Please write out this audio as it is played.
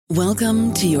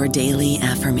Welcome to your daily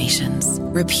affirmations.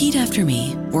 Repeat after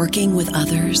me. Working with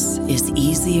others is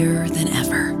easier than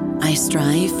ever. I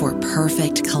strive for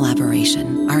perfect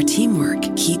collaboration. Our teamwork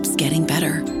keeps getting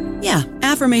better. Yeah,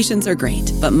 affirmations are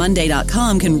great, but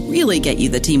Monday.com can really get you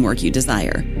the teamwork you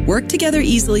desire. Work together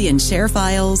easily and share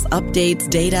files, updates,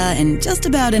 data, and just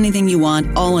about anything you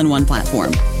want all in one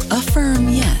platform. Affirm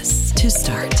yes to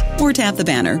start, or tap the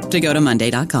banner to go to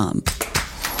Monday.com.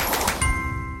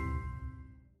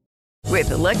 With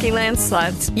the Lucky Land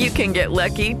Slots, you can get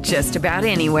lucky just about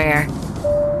anywhere.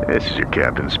 This is your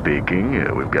captain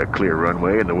speaking. We've got clear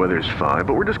runway and the weather's fine,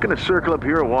 but we're just going to circle up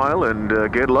here a while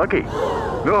and get lucky.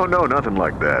 No, nothing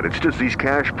like that. It's just these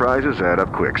cash prizes add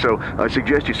up quick. So I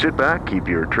suggest you sit back, keep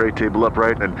your tray table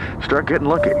upright, and start getting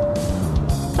lucky.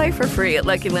 Play for free at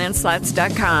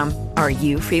LuckyLandSlots.com. Are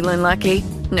you feeling lucky?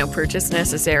 No purchase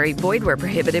necessary. Void where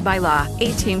prohibited by law.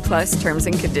 18+ terms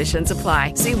and conditions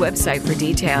apply. See website for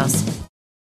details.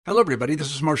 Hello, everybody.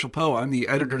 This is Marshall Poe. I'm the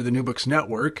editor of the New Books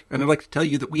Network, and I'd like to tell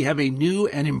you that we have a new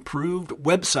and improved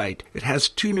website. It has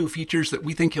 2 new features that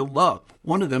we think you'll love.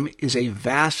 One of them is a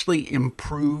vastly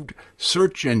improved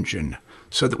search engine,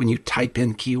 so that when you type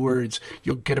in keywords,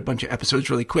 you'll get a bunch of episodes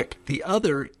really quick. The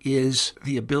other is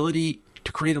the ability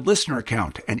to create a listener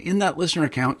account. And in that listener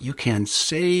account, you can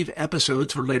save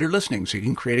episodes for later listening. So you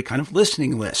can create a kind of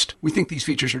listening list. We think these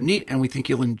features are neat and we think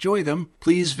you'll enjoy them.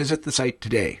 Please visit the site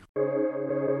today.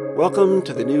 Welcome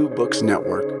to the New Books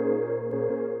Network.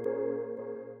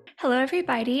 Hello,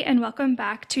 everybody, and welcome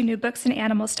back to New Books in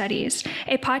Animal Studies,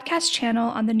 a podcast channel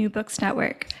on the New Books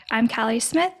Network. I'm Callie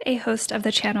Smith, a host of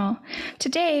the channel.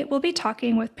 Today, we'll be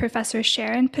talking with Professor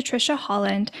Sharon Patricia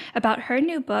Holland about her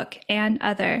new book, And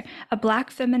Other, a Black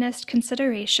feminist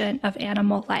consideration of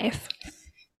animal life.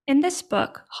 In this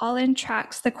book, Holland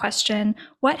tracks the question,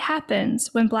 what happens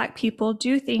when Black people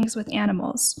do things with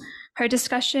animals? Her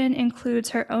discussion includes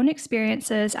her own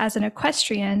experiences as an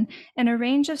equestrian and a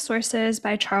range of sources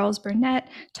by Charles Burnett,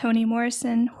 Toni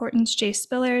Morrison, Hortense J.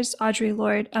 Spillers, Audre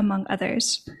Lorde, among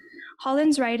others.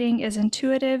 Holland's writing is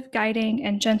intuitive, guiding,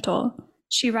 and gentle.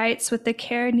 She writes with the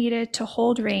care needed to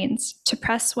hold reins, to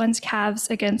press one's calves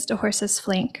against a horse's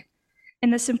flank.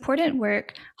 In this important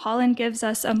work, Holland gives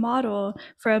us a model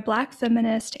for a Black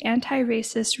feminist,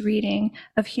 anti-racist reading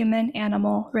of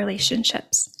human-animal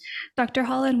relationships. Dr.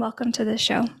 Holland, welcome to the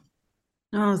show.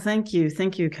 Oh, thank you.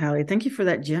 Thank you, Callie. Thank you for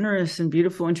that generous and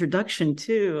beautiful introduction,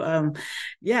 too.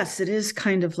 Yes, it is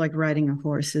kind of like riding a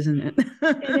horse, isn't it?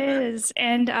 It is.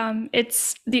 And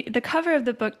it's the cover of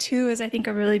the book, too, is, I think,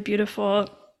 a really beautiful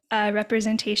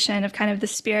representation of kind of the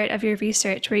spirit of your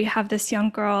research, where you have this young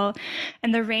girl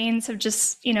and the reins have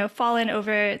just, fallen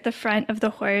over the front of the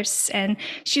horse, and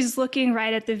she's looking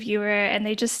right at the viewer, and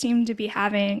they just seem to be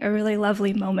having a really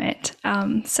lovely moment.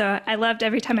 So I loved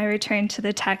every time I returned to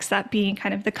the text, that being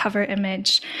kind of the cover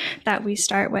image that we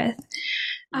start with.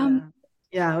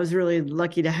 Yeah, I was really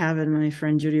lucky to have it. My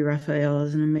friend Judy Raphael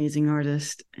is an amazing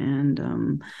artist,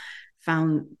 and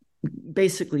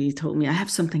basically told me, I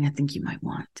have something I think you might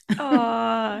want.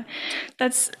 Oh,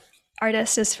 that's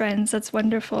artists as friends. That's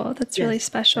wonderful. That's really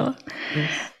special.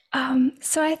 Yes.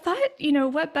 So I thought,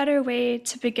 what better way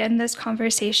to begin this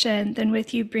conversation than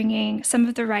with you bringing some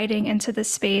of the writing into the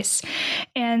space.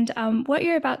 And what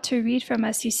you're about to read from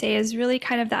us, you say, is really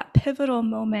kind of that pivotal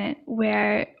moment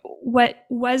where what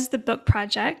was the book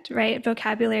project, right?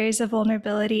 Vocabularies of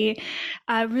Vulnerability,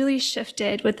 really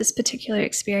shifted with this particular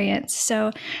experience.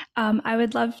 So I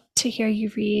would love to hear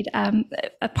you read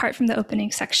apart from the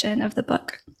opening section of the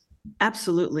book.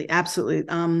 Absolutely.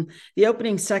 The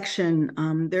opening section,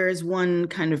 there is one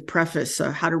kind of preface,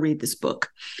 how to read this book.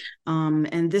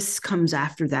 And this comes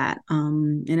after that.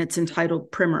 And it's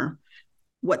entitled Primer,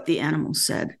 What the Animal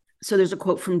Said. So there's a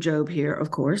quote from Job here,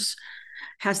 of course.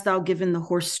 Hast thou given the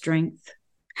horse strength?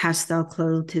 Hast thou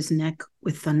clothed his neck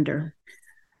with thunder?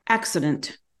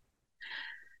 Accident.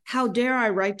 How dare I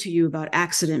write to you about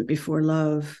accident before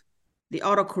love? The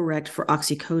autocorrect for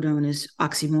oxycodone is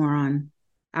oxymoron.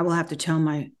 I will have to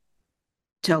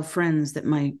tell friends that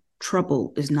my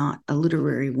trouble is not a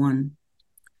literary one.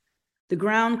 The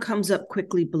ground comes up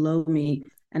quickly below me,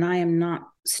 and I am not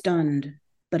stunned,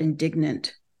 but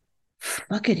indignant.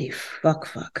 Fuckity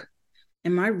fuck.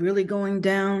 Am I really going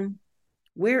down?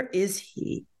 Where is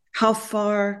he? How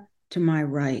far to my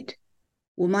right?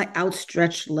 Will my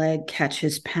outstretched leg catch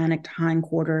his panicked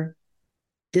hindquarter?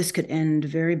 This could end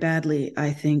very badly,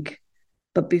 I think.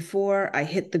 But before I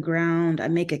hit the ground, I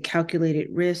make a calculated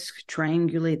risk,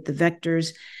 triangulate the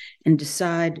vectors, and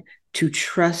decide to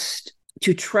trust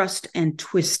and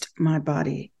twist my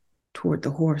body toward the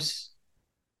horse.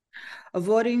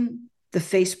 Avoiding the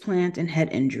faceplant and head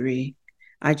injury,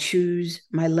 I choose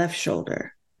my left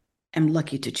shoulder. Am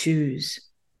lucky to choose.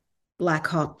 Black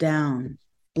Hawk down,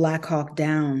 Black Hawk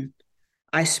down.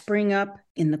 I spring up.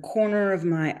 In the corner of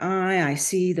my eye, I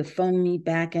see the foamy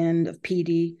back end of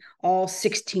PD, all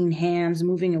 16 hands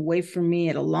moving away from me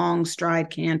at a long stride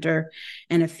canter,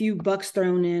 and a few bucks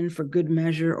thrown in for good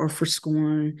measure or for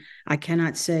scorn. I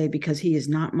cannot say, because he is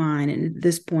not mine, and at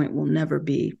this point will never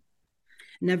be.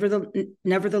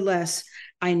 Nevertheless,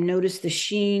 I notice the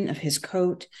sheen of his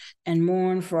coat and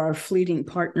mourn for our fleeting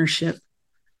partnership.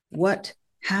 What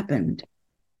happened?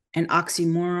 An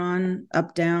oxymoron,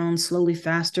 up, down, slowly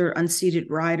faster, unseated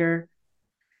rider.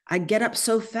 I get up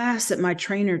so fast that my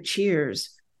trainer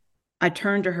cheers. I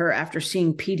turn to her after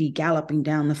seeing Petey galloping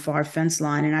down the far fence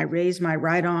line, and I raise my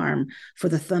right arm for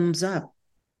the thumbs up.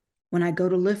 When I go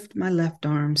to lift my left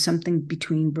arm, something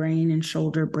between brain and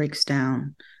shoulder breaks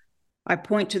down. I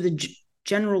point to the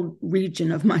general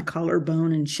region of my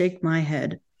collarbone and shake my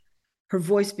head. Her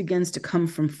voice begins to come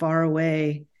from far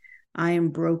away. I am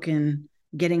broken,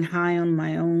 getting high on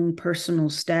my own personal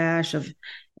stash of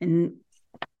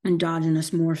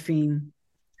endogenous morphine.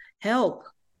 Help!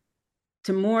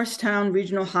 To Morristown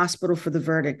Regional Hospital for the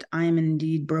verdict. I am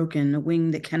indeed broken, a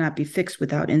wing that cannot be fixed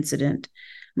without incident.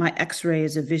 My x-ray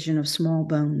is a vision of small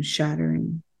bones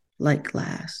shattering like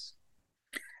glass.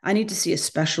 I need to see a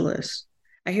specialist.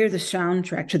 I hear the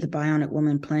soundtrack to The Bionic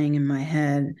Woman playing in my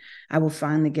head. I will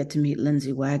finally get to meet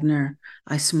Lindsay Wagner.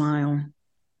 I smile.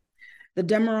 The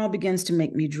Demerol begins to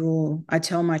make me drool. I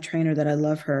tell my trainer that I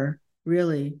love her,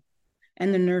 really,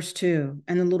 and the nurse too,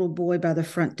 and the little boy by the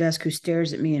front desk who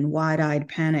stares at me in wide-eyed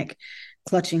panic,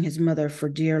 clutching his mother for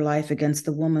dear life against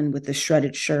the woman with the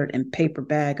shredded shirt and paper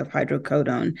bag of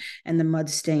hydrocodone and the mud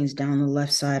stains down the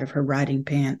left side of her riding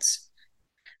pants.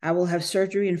 I will have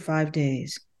surgery in 5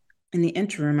 days. In the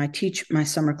interim, I teach my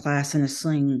summer class in a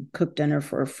sling, cook dinner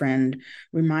for a friend,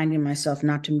 reminding myself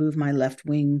not to move my left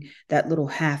wing that little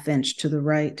half-inch to the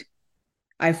right.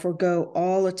 I forego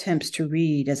all attempts to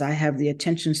read as I have the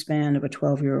attention span of a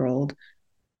 12-year-old.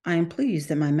 I am pleased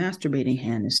that my masturbating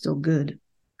hand is still good.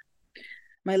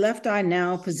 My left eye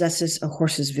now possesses a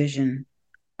horse's vision.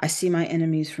 I see my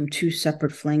enemies from 2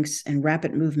 separate flanks, and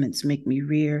rapid movements make me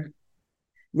rear.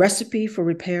 Recipe for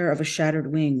repair of a shattered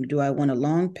wing. Do I want a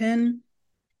long pin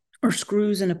or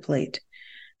screws in a plate?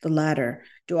 The latter.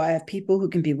 Do I have people who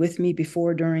can be with me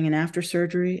before, during, and after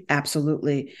surgery?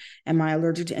 Absolutely. Am I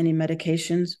allergic to any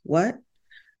medications? What?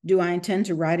 Do I intend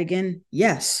to ride again?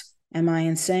 Yes. Am I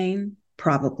insane?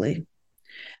 Probably.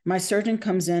 My surgeon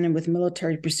comes in, and with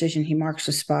military precision, he marks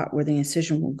the spot where the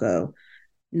incision will go,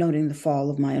 noting the fall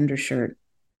of my undershirt.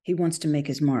 He wants to make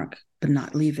his mark, but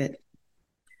not leave it.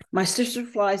 My sister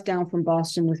flies down from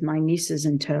Boston with my nieces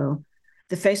in tow.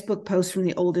 The Facebook post from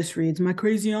the oldest reads, "My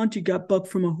crazy auntie got bucked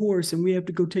from a horse and we have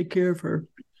to go take care of her."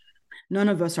 None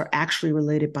of us are actually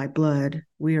related by blood.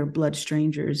 We are blood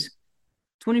strangers.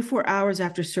 24 hours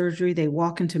after surgery, they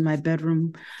walk into my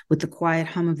bedroom with the quiet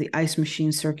hum of the ice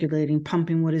machine circulating,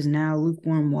 pumping what is now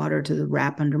lukewarm water to the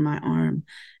wrap under my arm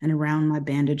and around my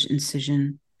bandaged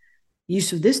incision.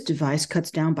 Use of this device cuts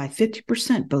down by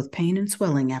 50% both pain and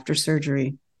swelling after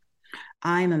surgery.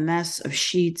 I am a mess of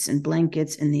sheets and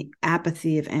blankets in the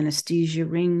apathy of anesthesia,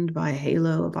 ringed by a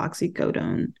halo of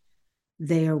oxycodone.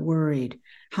 They are worried.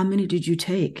 How many did you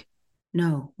take?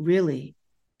 No, really.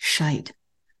 Shite.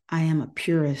 I am a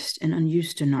purist and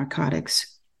unused to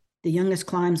narcotics. The youngest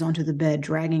climbs onto the bed,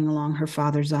 dragging along her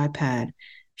father's iPad.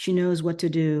 She knows what to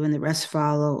do, and the rest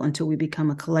follow until we become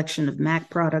a collection of MAC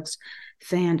products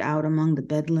fanned out among the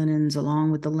bed linens, along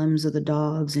with the limbs of the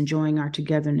dogs, enjoying our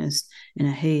togetherness in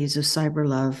a haze of cyber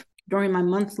love. During my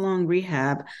month-long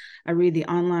rehab, I read the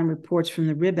online reports from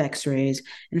the rib x-rays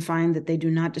and find that they do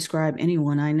not describe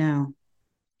anyone I know.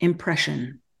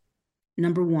 Impression.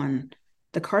 Number 1,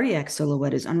 the cardiac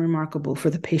silhouette is unremarkable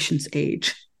for the patient's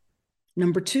age.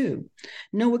 Number 2,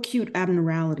 no acute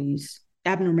abnormalities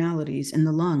in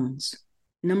the lungs.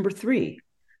 Number 3,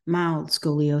 mild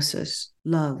scoliosis.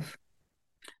 Love.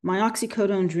 My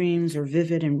oxycodone dreams are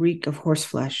vivid and reek of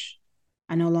horseflesh.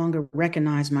 I no longer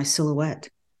recognize my silhouette.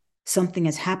 Something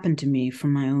has happened to me of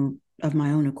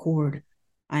my own accord.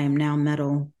 I am now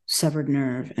metal, severed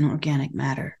nerve, and organic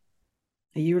matter.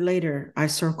 A year later, I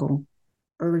circle,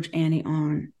 urge Annie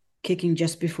on, kicking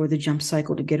just before the jump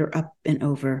cycle to get her up and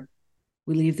over.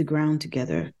 We leave the ground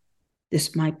together.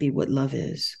 This might be what love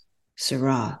is.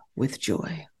 Syrah with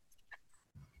joy.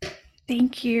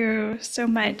 Thank you so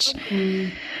much.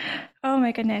 Oh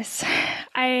my goodness.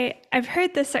 I've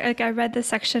heard this, I read this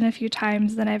section a few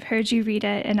times, then I've heard you read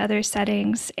it in other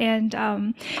settings. And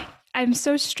I'm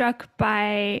so struck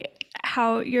by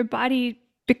how your body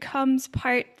becomes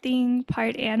part thing,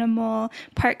 part animal,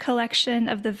 part collection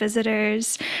of the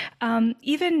visitors.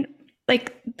 Even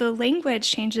like the language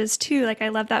changes too. Like I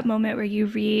love that moment where you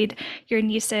read your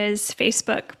niece's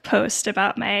Facebook post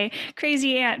about my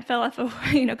crazy aunt fell off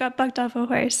got bucked off a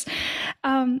horse.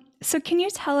 So can you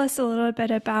tell us a little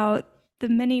bit about the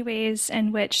many ways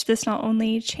in which this not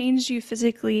only changed you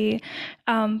physically,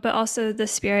 but also the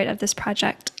spirit of this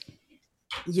project?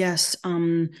 Yes.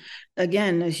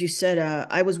 Again, as you said,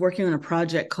 I was working on a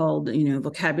project called,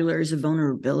 Vocabularies of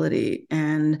Vulnerability.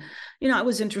 And, I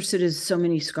was interested, as so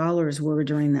many scholars were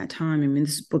during that time. I mean,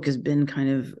 this book has been kind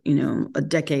of, a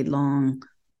decade long,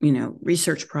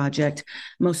 research project.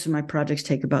 Most of my projects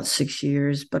take about 6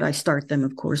 years, but I start them,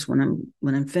 of course, when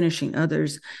I'm finishing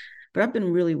others. But I've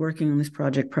been really working on this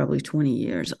project probably 20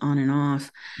 years on and off.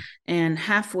 And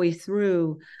halfway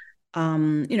through,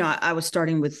 I was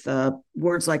starting with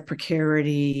words like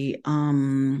precarity,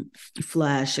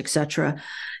 flesh, etc.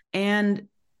 And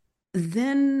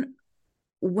then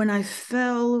when I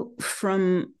fell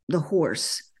from the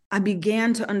horse, I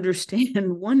began to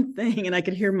understand one thing, and I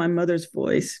could hear my mother's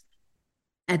voice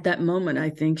at that moment. I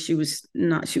think she was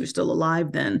still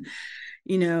alive then.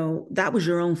 That was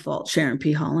your own fault, Sharon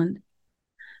P. Holland,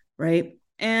 right?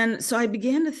 And so I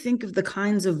began to think of the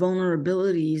kinds of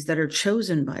vulnerabilities that are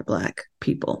chosen by Black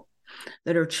people,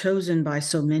 that are chosen by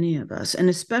so many of us, and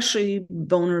especially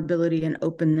vulnerability and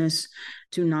openness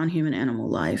to non-human animal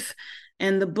life.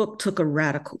 And the book took a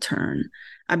radical turn.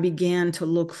 I began to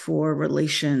look for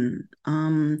relation.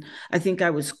 I think I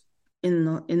was in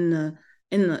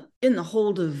the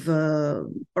hold of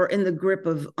or in the grip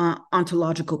of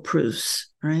ontological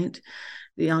proofs, right?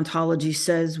 The ontology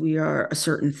says we are a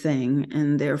certain thing,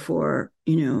 and therefore,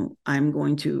 I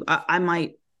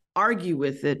might argue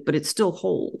with it, but it still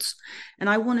holds. And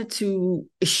I wanted to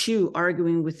eschew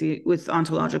arguing with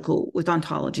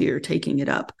ontology or taking it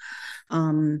up.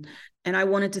 And I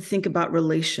wanted to think about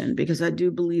relation, because I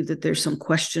do believe that there's some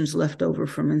questions left over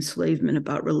from enslavement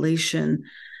about relation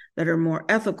that are more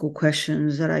ethical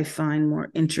questions that I find more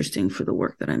interesting for the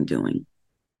work that I'm doing.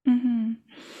 Mm-hmm.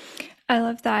 I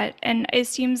love that. And it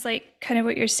seems like kind of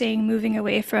what you're saying, moving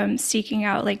away from seeking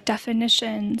out like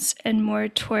definitions and more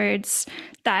towards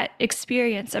that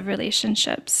experience of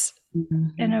relationships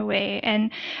in a way.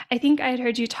 And I think I had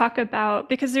heard you talk about,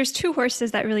 because there's two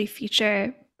horses that really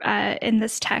feature in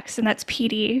this text, and that's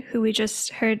Petey, who we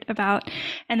just heard about.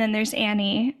 And then there's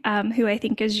Annie, who I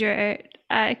think is your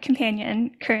companion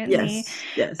currently.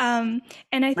 Yes. And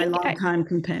I think my longtime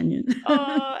companion. Oh,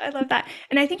 I love that.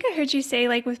 And I think I heard you say,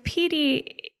 like with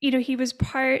Petey, he was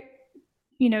part,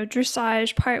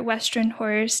 dressage, part Western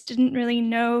horse, didn't really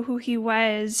know who he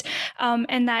was.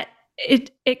 And that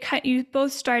you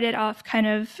both started off kind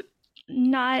of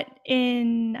not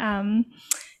in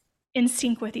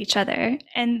sync with each other.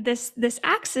 And this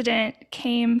accident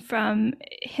came from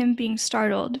him being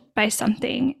startled by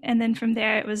something. And then from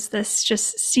there, it was this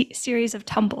just series of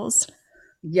tumbles.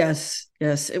 Yes.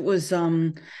 It was,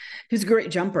 he was a great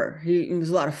jumper. He was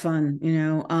a lot of fun,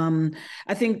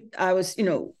 I think I was,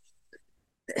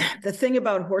 the thing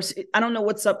about horse, I don't know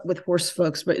what's up with horse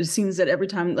folks, but it seems that every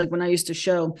time, like when I used to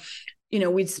show,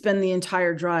 we'd spend the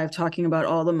entire drive talking about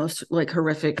all the most like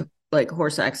horrific like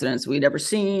horse accidents we'd ever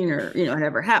seen, or, had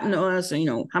ever happened to us, and,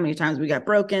 how many times we got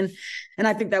broken. And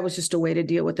I think that was just a way to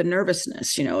deal with the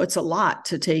nervousness. It's a lot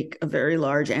to take a very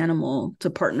large animal to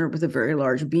partner with a very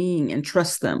large being and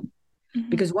trust them.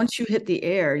 Mm-hmm. Because once you hit the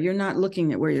air, you're not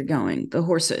looking at where you're going, the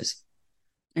horse is.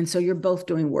 And so you're both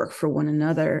doing work for one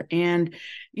another. And,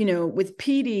 with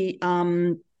Petey,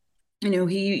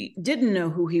 he didn't know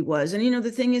who he was. And,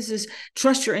 the thing is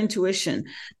trust your intuition.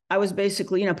 I was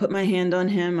basically, put my hand on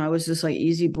him. I was just like,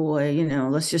 easy boy,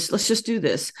 let's just do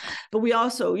this. But we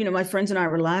also, my friends and I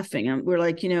were laughing, and we're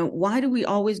like, why do we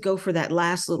always go for that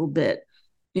last little bit?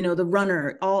 The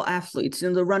runner, all athletes,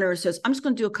 the runner says, I'm just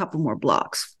going to do a couple more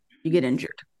blocks. You get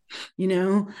injured.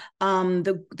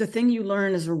 The thing you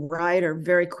learn as a rider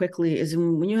very quickly is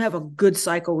when you have a good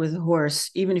cycle with a horse,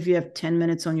 even if you have 10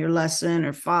 minutes on your lesson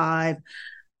or 5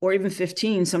 or even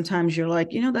 15, sometimes you're like,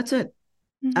 that's it.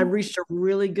 Mm-hmm. I reached a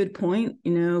really good point.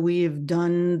 We have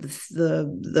done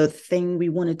the thing we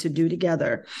wanted to do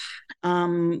together.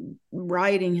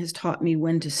 Riding has taught me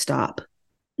when to stop,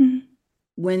 mm-hmm.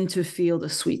 when to feel the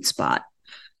sweet spot.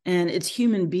 And it's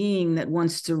human being that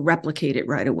wants to replicate it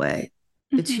right away.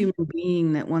 It's human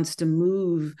being that wants to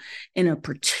move in a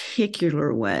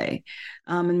particular way.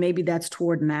 And maybe that's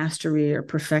toward mastery or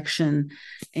perfection.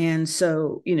 And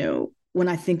so, when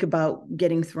I think about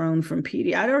getting thrown from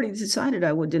Petey, I'd already decided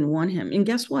I didn't want him. And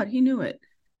guess what? He knew it.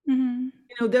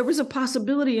 Mm-hmm. There was a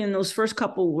possibility in those first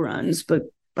couple runs, but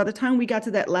By the time we got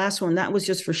to that last one, that was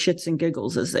just for shits and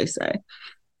giggles, as they say.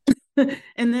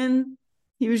 And then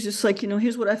he was just like,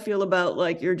 here's what I feel about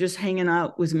like you're just hanging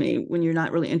out with me when you're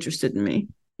not really interested in me.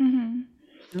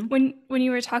 Mm-hmm. When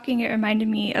you were talking, it reminded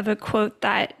me of a quote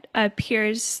that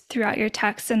appears throughout your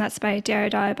text, and that's by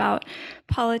Derrida about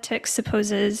politics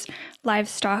supposes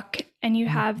livestock. And you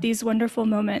have these wonderful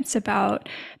moments about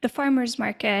the farmer's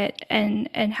market and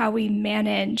how we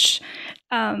manage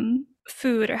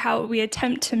food, or how we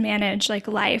attempt to manage like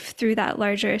life through that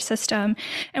larger system.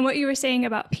 And what you were saying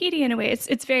about Petey, in a way,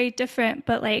 it's very different,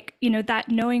 but like, that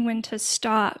knowing when to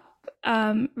stop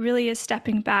really is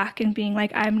stepping back and being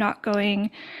like, I'm not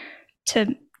going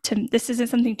to this isn't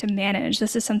something to manage.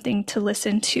 This is something to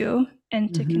listen to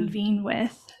and to convene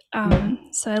with.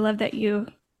 So I love that you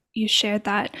shared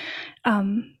that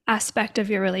aspect of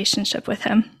your relationship with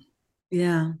him.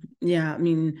 Yeah. I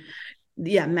mean,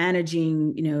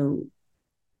 managing,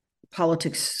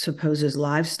 politics supposes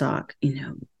livestock,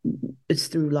 it's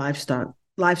through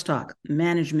livestock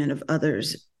management of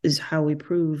others is how we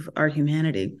prove our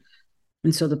humanity.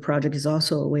 And so the project is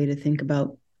also a way to think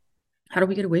about how do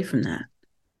we get away from that?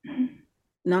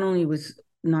 Not only with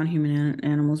non-human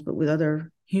animals, but with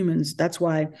other humans. That's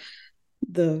why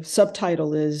the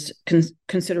subtitle is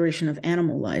consideration of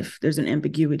animal life. There's an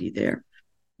ambiguity there.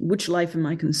 Which life am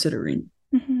I considering?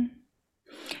 Mm-hmm.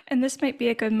 And this might be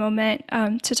a good moment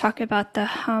to talk about the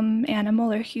hum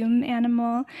animal or hum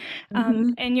animal.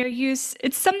 And your use,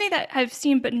 it's something that I've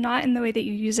seen, but not in the way that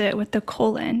you use it with the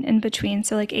colon in between.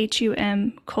 So like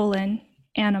HUM :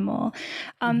 animal.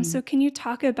 So can you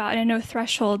talk about, and I know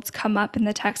thresholds come up in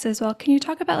the text as well. Can you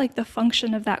talk about like the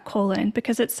function of that colon?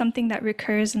 Because it's something that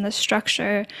recurs in the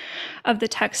structure of the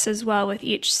text as well, with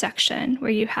each section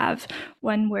where you have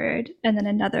one word and then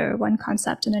another, one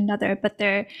concept and another, but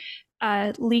they're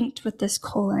linked with this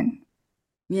colon.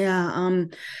 Yeah.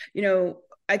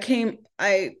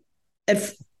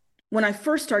 When I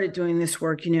first started doing this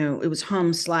work, it was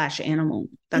hum/animal.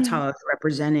 That's how I was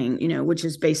representing, which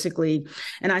is basically,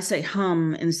 and I say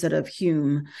hum instead of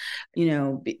hum,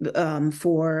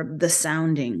 for the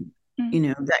sounding,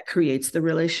 that creates the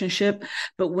relationship.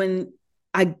 But when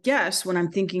I'm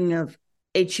thinking of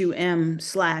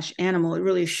HUM/animal, it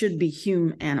really should be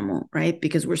hum animal, right?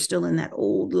 Because we're still in that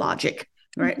old logic,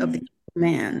 right, of the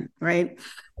man, right?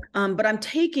 But I'm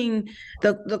taking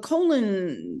the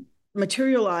colon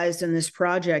materialized in this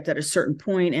project at a certain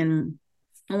point, and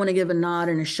I want to give a nod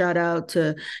and a shout out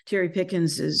to Terry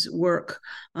Pickens's work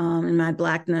in My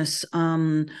Blackness,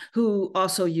 who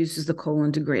also uses the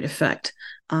colon to great effect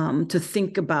to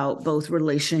think about both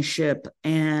relationship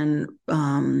and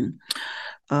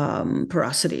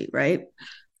porosity, right?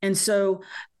 And so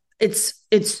it's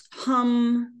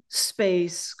hum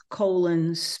space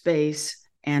colon space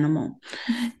animal.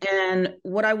 And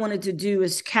what I wanted to do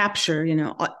is capture,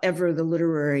 ever the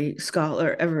literary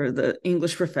scholar, ever the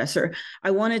English professor,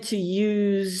 I wanted to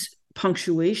use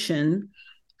punctuation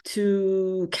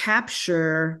to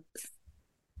capture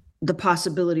the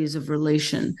possibilities of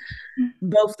relation,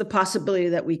 both the possibility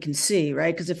that we can see,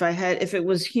 right? Because if it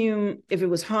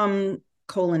was hum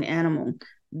colon animal,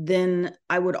 then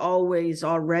I would always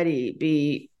already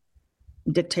be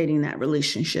dictating that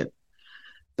relationship.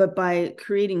 But by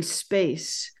creating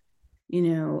space,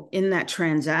 in that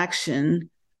transaction,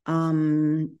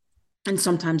 and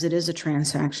sometimes it is a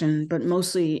transaction, but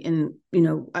mostly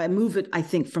I move it, I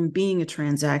think, from being a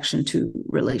transaction to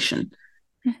relation,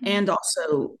 and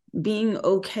also being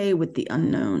okay with the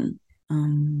unknown,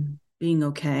 being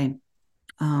okay.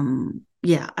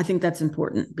 I think that's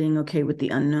important, being okay with the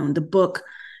unknown. The book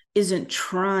isn't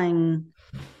trying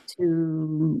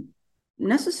to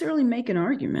necessarily make an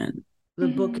argument. The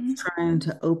book is trying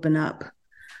to open up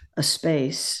a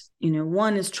space.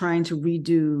 One is trying to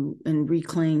redo and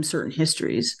reclaim certain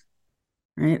histories,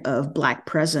 right, of Black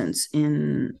presence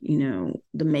in,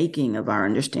 the making of our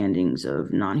understandings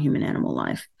of non-human animal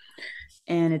life.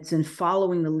 And it's in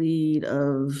following the lead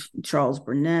of Charles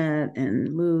Burnett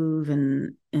and Move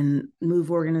and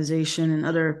Move organization and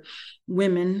other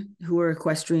women who are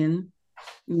equestrians.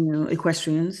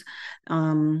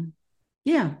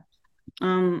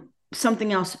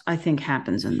 Something else I think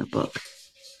happens in the book.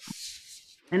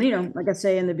 And, like I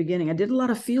say in the beginning, I did a lot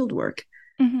of field work.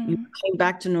 Came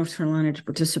back to North Carolina to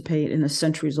participate in a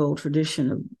centuries-old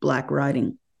tradition of Black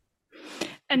writing.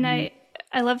 And I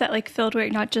love that, like, field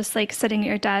work, not just like sitting at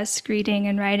your desk reading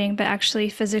and writing, but actually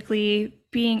physically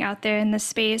being out there in the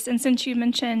space. And since you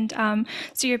mentioned,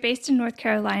 so you're based in North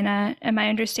Carolina, and my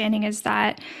understanding is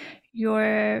that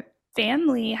your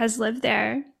family has lived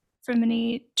there for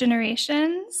many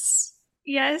generations.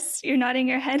 Yes, you're nodding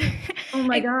your head. Oh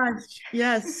my gosh.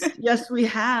 Yes. Yes, we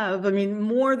have. I mean,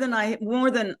 more than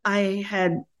I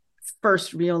had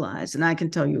first realized. And I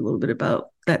can tell you a little bit about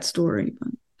that story.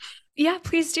 Yeah,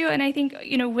 please do. And I think,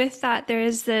 with that, there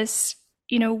is this,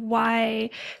 why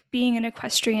being an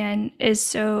equestrian is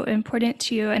so important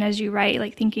to you. And as you write,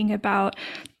 like thinking about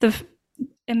the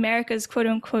America's quote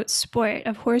unquote sport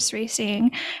of horse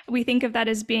racing, we think of that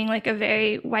as being like a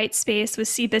very white space with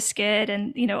Seabiscuit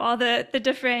and, all the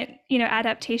different,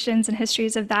 adaptations and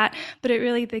histories of that. But it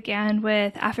really began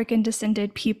with African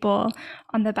descended people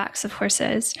on the backs of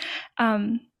horses.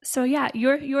 So yeah,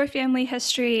 your family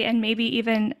history, and maybe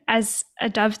even as a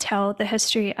dovetail, the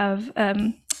history of,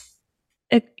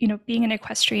 being an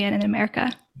equestrian in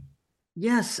America.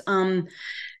 Yes.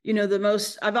 The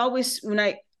most, I've always, when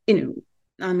I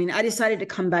decided to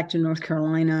come back to North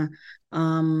Carolina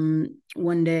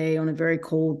one day on a very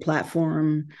cold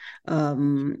platform,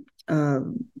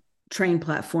 train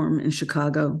platform in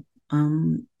Chicago,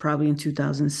 probably in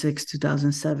 2006,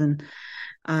 2007.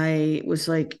 I was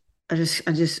like, I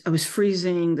was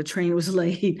freezing. The train was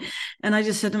late. And I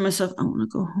just said to myself, I want to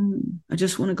go home. I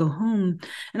just want to go home.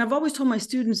 And I've always told my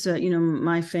students that,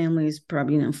 my family is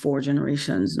probably, 4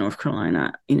 generations, North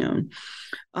Carolina,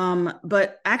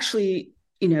 but actually,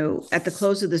 at the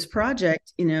close of this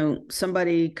project,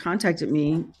 somebody contacted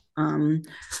me,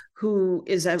 who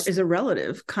is a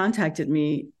relative, contacted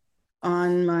me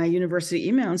on my university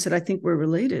email and said, I think we're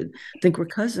related. I think we're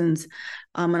cousins.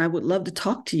 And I would love to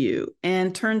talk to you.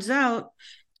 And turns out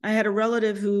I had a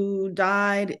relative who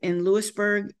died in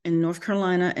Lewisburg in North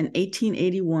Carolina in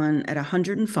 1881 at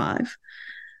 105,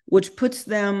 which puts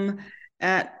them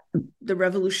at the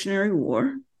Revolutionary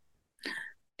War.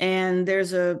 And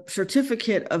there's a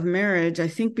certificate of marriage, I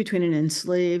think, between an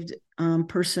enslaved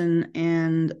person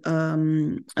and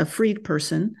a freed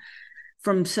person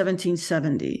from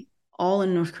 1770, all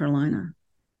in North Carolina,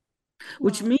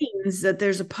 which means that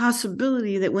there's a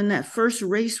possibility that when that first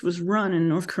race was run in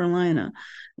North Carolina,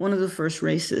 one of the first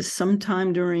races,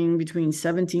 sometime between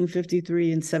 1753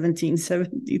 and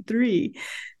 1773,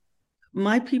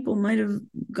 my people might have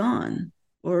gone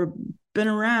or been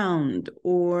around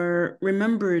or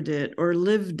remembered it or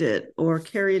lived it or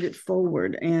carried it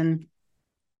forward. And,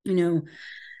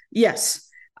 yes,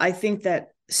 I think that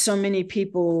so many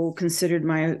people considered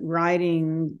my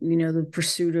writing, the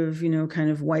pursuit of, kind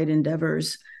of white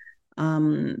endeavors.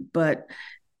 But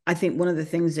I think one of the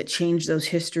things that changed those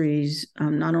histories,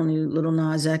 not only Little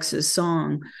Nas X's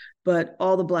song, but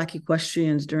all the Black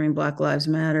equestrians during Black Lives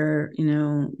Matter,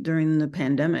 during the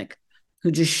pandemic,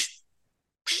 who just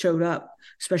showed up,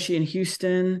 especially in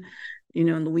Houston,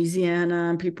 in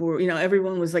Louisiana, and people were,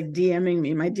 everyone was like DMing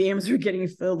me. My DMs were getting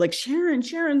filled, like, Sharon,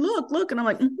 look. And I'm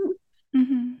like,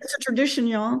 It's a tradition,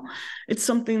 y'all. It's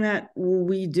something that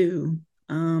we do.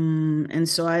 And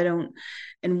so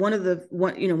and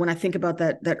when I think about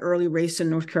that early race in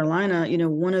North Carolina,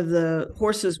 one of the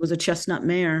horses was a chestnut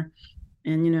mare,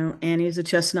 and, Annie is a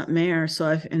chestnut mare. So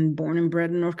I've been born and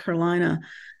bred in North Carolina.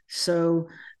 So,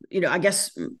 I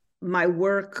guess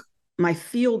my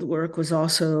field work was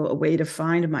also a way to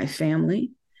find my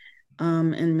family,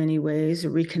 in many ways, to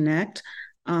reconnect.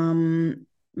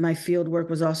 My field work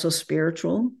was also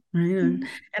spiritual, right? And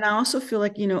I also feel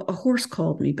like, a horse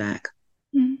called me back.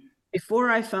 Before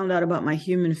I found out about my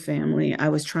human family, I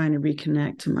was trying to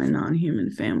reconnect to my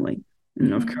non-human family in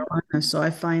North Carolina. So I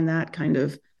find that kind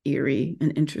of eerie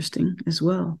and interesting as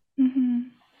well.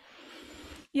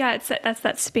 Yeah, that's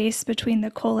that space between the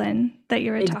colon that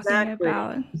you were talking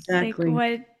about. Exactly.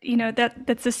 Like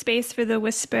that's the space for the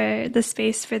whisper, the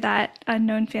space for that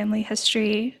unknown family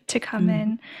history to come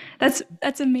in. That's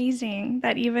amazing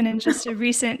that even in just a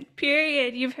recent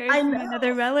period, you've heard from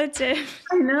another relative.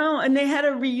 I know. And they had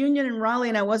a reunion in Raleigh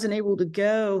and I wasn't able to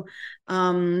go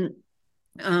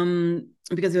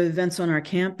because of events on our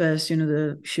campus,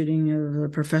 the shooting of a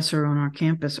professor on our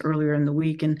campus earlier in the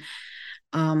week. And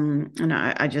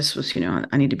I just was,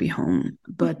 I need to be home,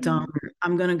 but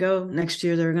I'm going to go next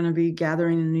year. They're going to be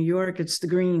gathering in New York. It's the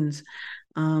Greens,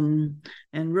 and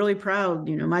really proud.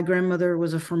 My grandmother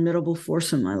was a formidable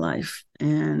force in my life,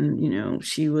 and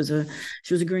she was a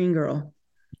green girl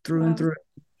through and through.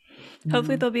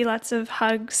 Hopefully there'll be lots of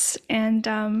hugs and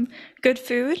good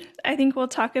food. I think we'll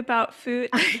talk about food.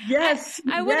 Yes.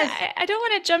 I don't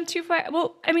want to jump too far.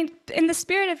 Well, I mean, in the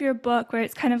spirit of your book, where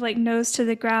it's kind of like nose to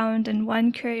the ground and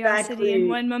one curiosity and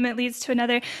one moment leads to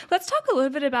another, let's talk a little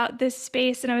bit about this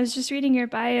space. And I was just reading your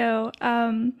bio.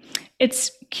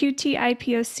 It's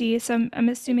QTIPOC, so I'm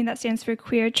assuming that stands for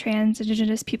Queer, Trans,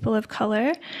 Indigenous People of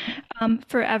Color,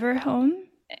 Forever Home.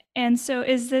 And so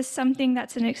is this something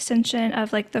that's an extension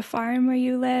of like the farm where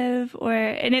you live?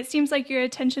 And it seems like your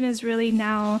attention is really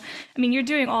now, I mean, you're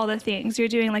doing all the things, you're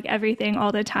doing like everything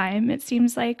all the time, it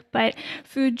seems like, but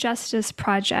Food Justice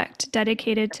Project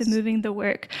dedicated to moving the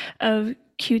work of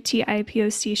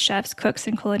QTIPOC chefs, cooks,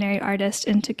 and culinary artists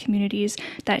into communities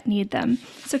that need them.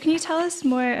 So can you tell us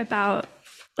more about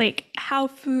like how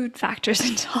food factors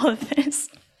into all of this?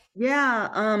 Yeah,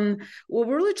 well,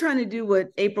 we're really trying to do what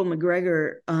April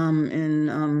McGregor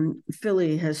in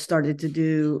Philly has started to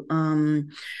do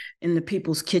in the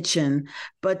People's Kitchen.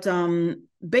 But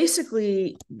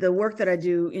basically, the work that I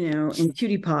do, in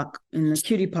QTPOC, in the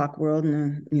QTPOC world,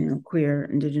 in the queer,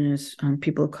 indigenous,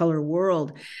 people of color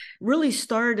world, really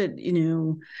started,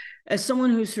 as someone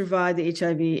who survived the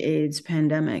HIV/AIDS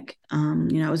pandemic.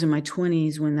 I was in my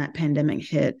 20s when that pandemic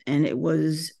hit, and it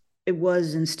was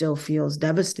and still feels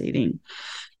devastating.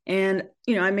 And,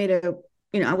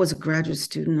 I was a graduate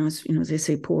student. I was, as they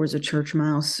say, poor as a church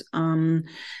mouse.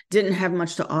 Didn't have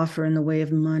much to offer in the way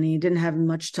of money, didn't have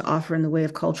much to offer in the way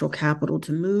of cultural capital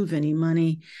to move any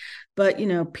money. But,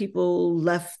 people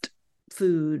left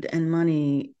food and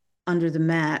money under the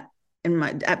mat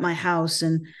at my house,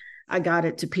 and I got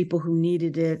it to people who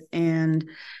needed it. And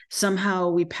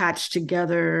somehow we patched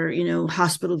together,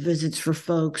 hospital visits for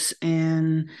folks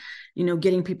and,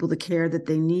 getting people the care that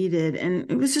they needed.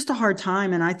 And it was just a hard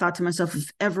time. And I thought to myself,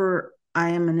 if ever I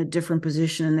am in a different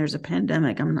position and there's a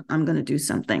pandemic, I'm going to do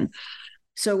something.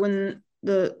 So when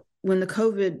the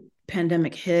COVID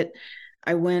pandemic hit,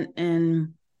 I went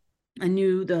and I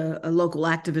knew a local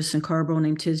activist in Carrboro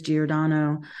named Tiz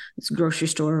Giordano. It's a grocery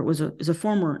store. Is a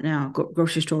former now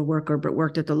grocery store worker, but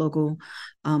worked at the local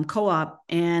co-op.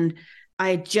 And I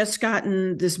had just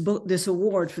gotten this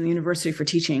award from the University for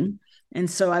Teaching. And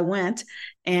so I went,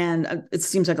 and it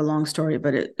seems like a long story,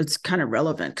 but it's kind of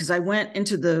relevant because I went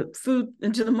into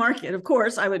the market. Of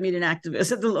course, I would meet an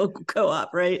activist at the local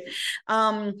co-op, right?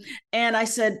 And I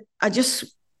said, I just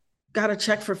got a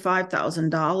check for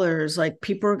 $5,000. Like,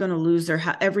 people are going to lose their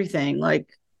everything. Like,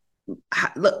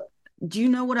 look, do you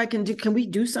know what I can do? Can we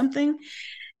do something?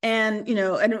 And,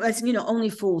 only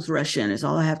fools rush in is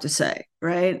all I have to say,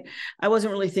 right? I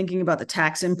wasn't really thinking about the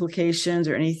tax implications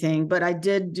or anything, but I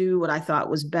did do what I thought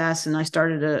was best. And I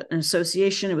started an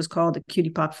association. It was called the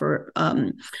QTPOC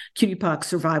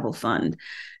Survival Fund.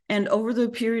 And over the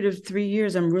period of 3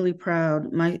 years, I'm really proud.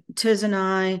 Tiz and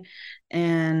I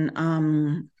and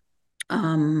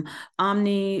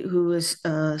Omni, who is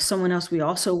someone else we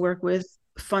also work with,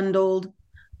 funneled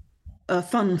over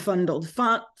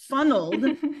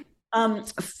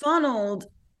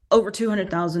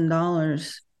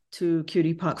 $200,000 to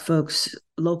QTPOC folks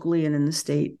locally and in the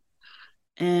state.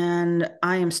 And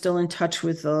I am still in touch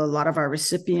with a lot of our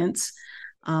recipients.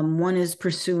 One is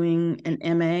pursuing an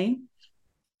MA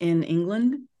in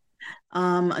England.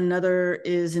 Another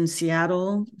is in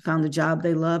Seattle, found a job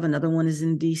they love. Another one is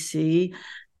in DC.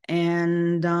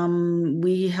 And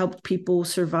we helped people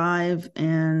survive,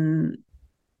 and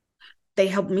they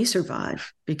helped me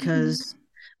survive because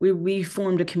we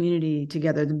formed a community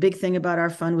together. The big thing about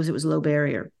our fund was it was low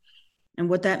barrier. And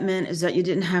what that meant is that you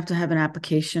didn't have to have an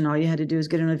application. All you had to do is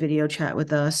get in a video chat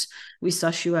with us. We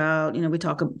suss you out. We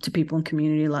talk to people in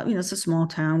community a lot. It's a small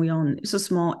town. It's a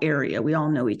small area. We all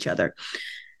know each other.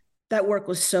 That work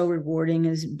was so rewarding.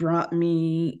 It's brought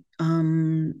me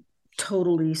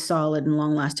totally solid and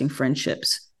long-lasting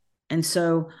friendships. And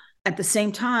so at the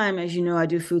same time, as you know, I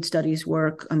do food studies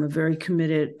work. I'm a very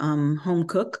committed home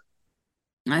cook.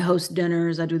 I host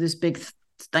dinners. I do this big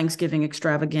Thanksgiving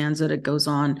extravaganza that goes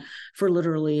on for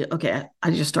literally, I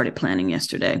just started planning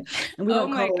yesterday. And we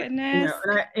don't call it, goodness.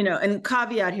 And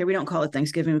caveat here, we don't call it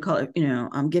Thanksgiving. We call it,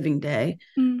 Giving Day.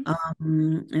 And,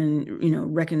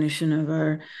 recognition of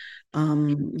our,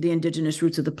 the indigenous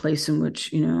roots of the place in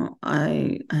which,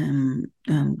 I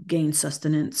gain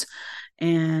sustenance.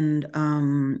 And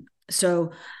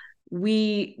so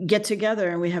we get together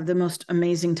and we have the most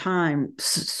amazing time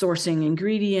sourcing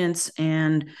ingredients.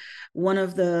 And one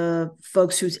of the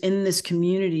folks who's in this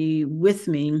community with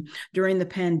me during the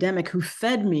pandemic, who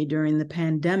fed me during the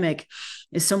pandemic,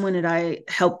 is someone that I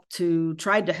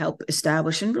tried to help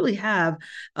establish and really have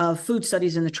food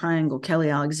studies in the Triangle, Kelly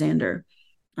Alexander.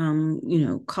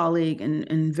 Colleague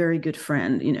and very good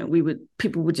friend.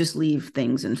 People would just leave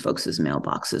things in folks'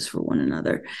 mailboxes for one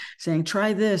another saying,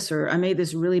 try this, or I made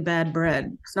this really bad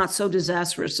bread. It's not so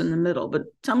disastrous in the middle, but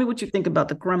tell me what you think about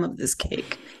the crumb of this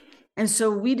cake. And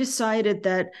so we decided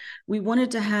that we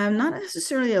wanted to have not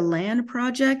necessarily a land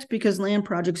project, because land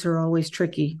projects are always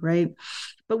tricky, right?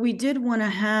 But we did want to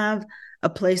have a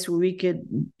place where we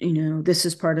could, this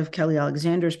is part of Kelly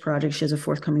Alexander's project. She has a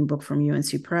forthcoming book from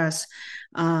UNC Press,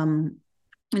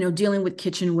 dealing with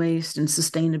kitchen waste and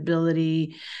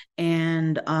sustainability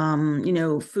and,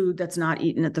 food that's not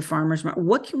eaten at the farmer's market.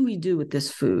 What can we do with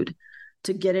this food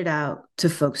to get it out to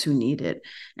folks who need it?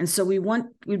 And so we've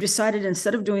decided,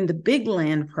 instead of doing the big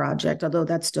land project, although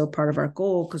that's still part of our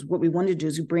goal, because what we want to do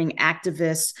is bring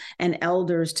activists and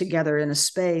elders together in a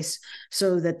space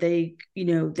so that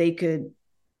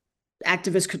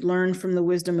activists could learn from the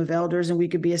wisdom of elders, and we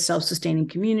could be a self-sustaining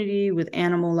community with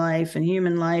animal life and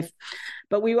human life.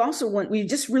 But we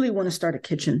just really want to start a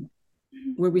kitchen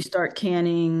where we start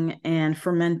canning and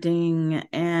fermenting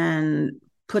and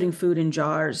putting food in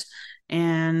jars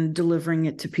and delivering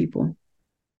it to people.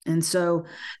 And so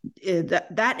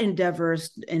that endeavor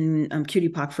in Cutie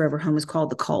Pock Forever Home is called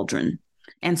The Cauldron,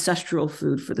 ancestral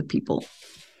food for the people.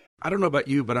 I don't know about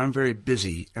you, but I'm very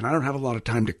busy and I don't have a lot of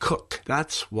time to cook.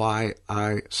 That's why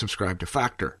I subscribe to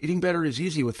Factor. Eating better is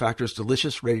easy with Factor's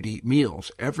delicious, ready-to-eat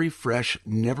meals. Every fresh,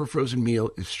 never frozen meal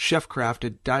is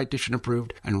chef-crafted, dietitian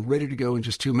approved, and ready to go in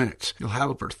just 2 minutes. You'll have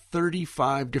over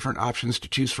 35 different options to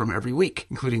choose from every week,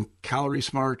 including Calorie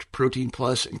Smart, Protein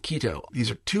Plus, and Keto. These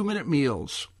are 2-minute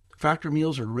meals. Factor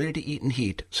meals are ready to eat and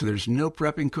heat, so there's no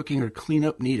prepping, cooking, or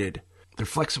cleanup needed. They're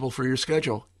flexible for your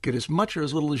schedule. Get as much or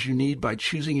as little as you need by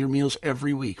choosing your meals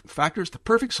every week. Factor is the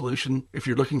perfect solution if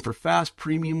you're looking for fast,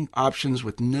 premium options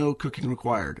with no cooking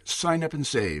required. Sign up and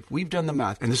save. We've done the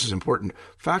math, and this is important.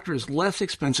 Factor is less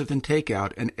expensive than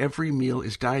takeout, and every meal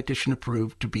is dietitian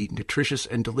approved to be nutritious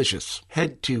and delicious.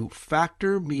 Head to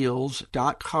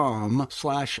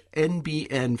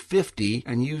factormeals.com/NBN50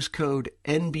 and use code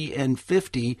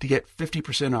NBN50 to get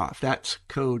 50% off. That's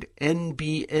code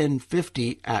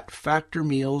NBN50 at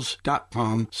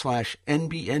factormeals.com/NBN50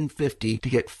 to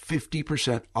get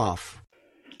 50% off.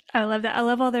 I love that. I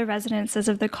love all the resonances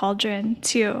of the cauldron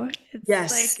too. It's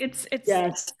yes. It's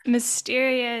yes.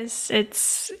 mysterious.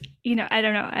 It's, I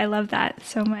don't know. I love that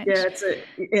so much. Yeah, it's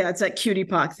that Cutie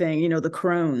Pock thing, the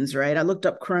crones, right? I looked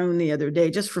up crone the other day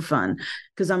just for fun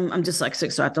because I'm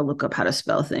dyslexic, so I have to look up how to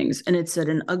spell things. And it said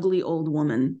an ugly old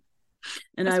woman.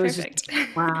 And That's I was perfect.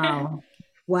 just,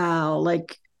 wow.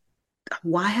 Like,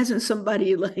 why hasn't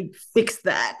somebody fixed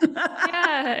that?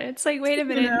 Yeah, it's like, wait a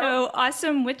minute, no,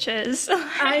 awesome witches.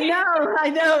 I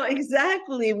know,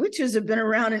 exactly. Witches have been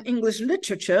around in English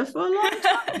literature for a long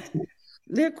time.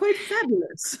 They're quite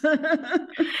fabulous.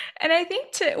 And I think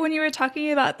when you were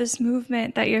talking about this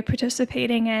movement that you're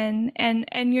participating in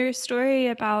and your story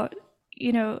about,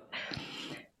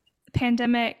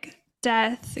 pandemic,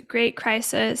 death, great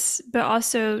crisis, but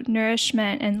also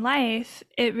nourishment and life,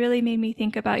 it really made me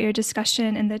think about your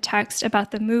discussion in the text about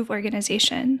the MOVE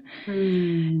organization.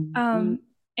 Mm-hmm.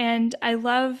 And I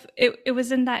love, it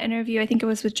was in that interview, I think it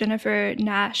was with Jennifer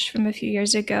Nash from a few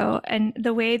years ago, and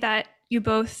the way that you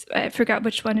both, I forgot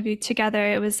which one of you together,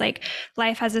 it was like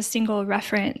life has a single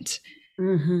referent.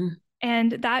 Mm-hmm.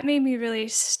 And that made me really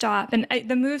stop. And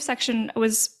the MOVE section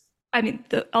was,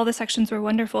 all the sections were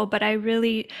wonderful, but I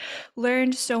really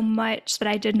learned so much that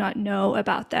I did not know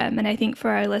about them. And I think for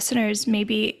our listeners,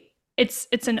 maybe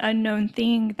it's an unknown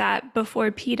thing that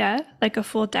before PETA, like a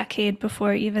full decade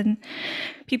before even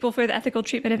People for the Ethical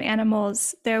Treatment of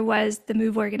Animals, there was the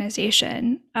MOVE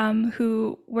organization,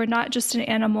 who were not just an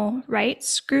animal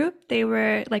rights group, they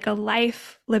were like a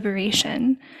life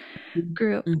liberation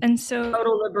group. And so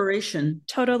Total liberation.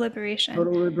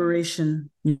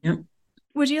 Yep.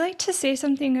 Would you like to say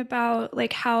something about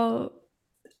how,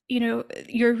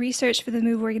 your research for the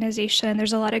MOVE organization,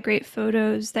 there's a lot of great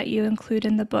photos that you include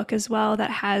in the book as well that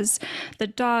has the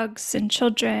dogs and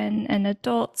children and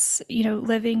adults,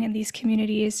 living in these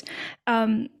communities.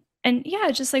 And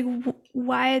yeah, just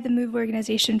why the MOVE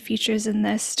organization features in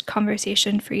this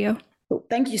conversation for you. Well,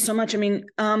 thank you so much. I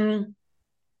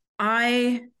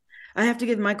have to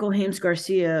give Michael Hames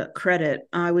Garcia credit.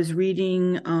 I was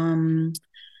reading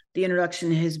the introduction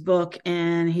to his book,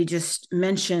 and he just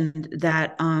mentioned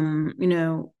that,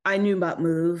 I knew about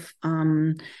MOVE.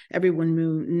 Everyone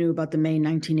knew about the May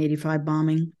 1985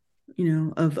 bombing,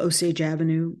 of Osage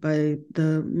Avenue by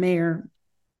the mayor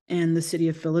and the city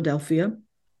of Philadelphia.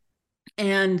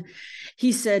 And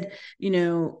he said,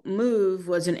 MOVE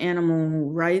was an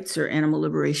animal rights or animal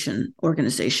liberation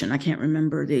organization. I can't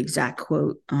remember the exact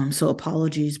quote, so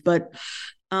apologies. But,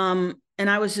 and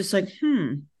I was just like,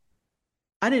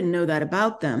 I didn't know that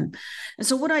about them. And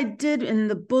so what I did in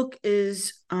the book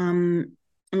is,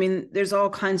 there's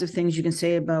all kinds of things you can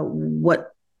say about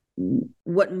what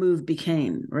what Move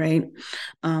became, right?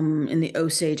 In the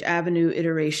Osage Avenue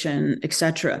iteration,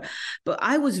 etc. But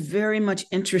I was very much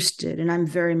interested, and I'm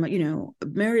very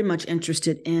much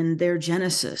interested in their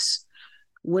genesis.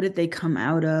 What did they come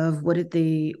out of? What did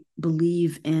they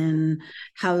believe in?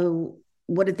 Whom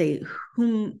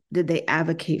did they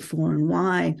advocate for, and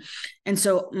why? And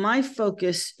so my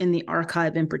focus in the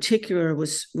archive in particular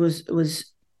was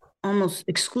almost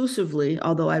exclusively,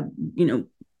 although I,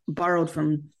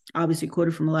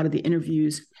 quoted from a lot of the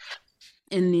interviews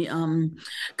in the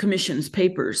commission's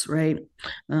papers, right?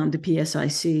 The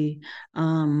PSIC,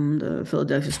 the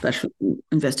Philadelphia Special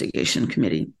Investigation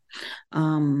Committee,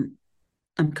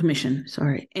 Commission,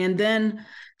 sorry. And then,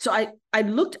 so I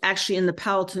looked actually in the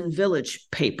Powhatan Village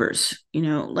papers,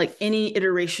 like any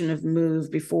iteration of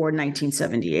Move before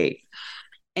 1978.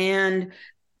 And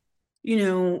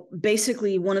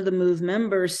basically one of the Move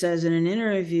members says in an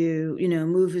interview,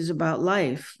 Move is about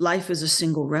life. Life is a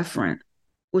single referent,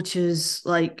 which is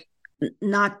like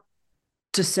not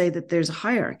to say that there's a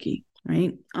hierarchy,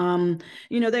 right?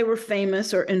 They were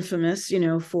famous or infamous,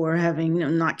 for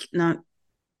having, not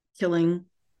killing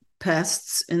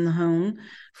pests in the home,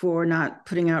 for not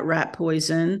putting out rat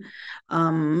poison,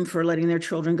 for letting their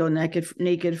children go naked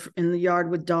in the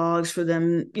yard with dogs, for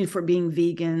them, for being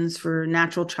vegans, for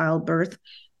natural childbirth.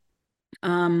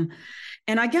 And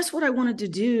I guess what I wanted to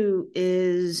do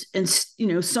is, and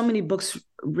so many books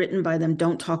written by them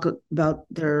don't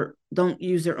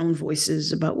use their own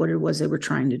voices about what it was they were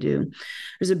trying to do.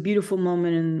 There's a beautiful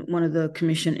moment in one of the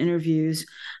commission interviews.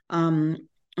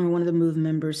 One of the Move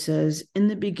members says, in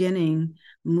the beginning,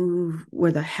 Move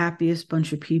were the happiest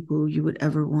bunch of people you would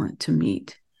ever want to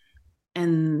meet.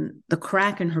 And the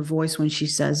crack in her voice when she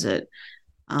says it,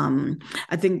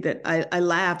 I think that I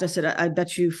laughed. I said, I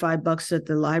bet you $5 at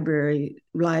the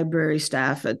library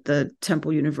staff at the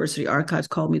Temple University Archives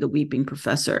called me the weeping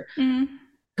professor.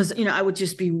 Because, I would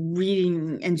just be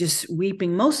reading and just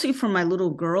weeping, mostly for my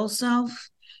little girl self,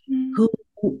 who,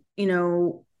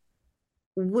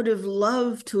 would have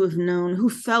loved to have known, who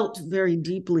felt very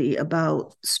deeply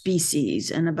about species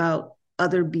and about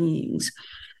other beings.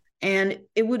 And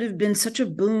it would have been such a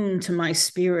boon to my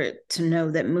spirit to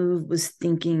know that Move was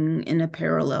thinking in a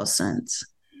parallel sense.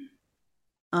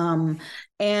 And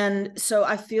so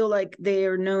I feel like they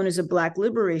are known as a Black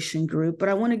liberation group, but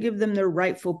I want to give them their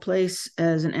rightful place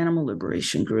as an animal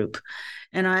liberation group.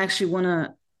 And I actually want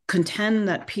to contend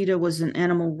that PETA was an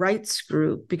animal rights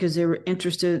group because they were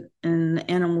interested in the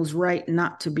animal's right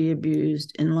not to be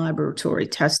abused in laboratory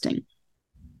testing,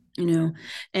 but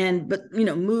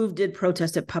Move did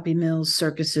protest at puppy mills,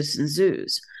 circuses, and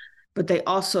zoos, but they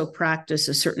also practice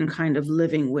a certain kind of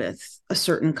living with, a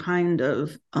certain kind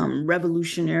of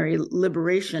revolutionary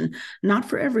liberation, not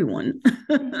for everyone.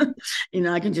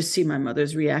 I can just see my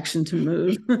mother's reaction to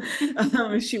Move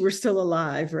if she were still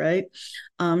alive, right?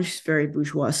 She's a very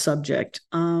bourgeois subject.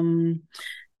 I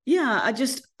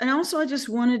just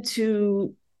wanted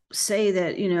to say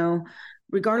that,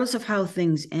 regardless of how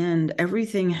things end,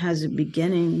 everything has a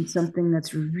beginning, something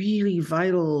that's really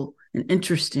vital and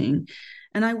interesting.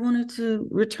 And I wanted to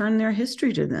return their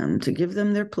history to them, to give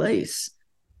them their place.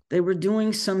 They were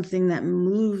doing something that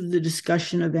moved the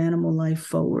discussion of animal life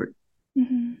forward,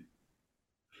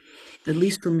 at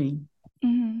least for me.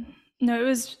 No,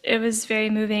 it was very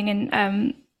moving,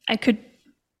 and I could,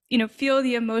 feel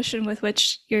the emotion with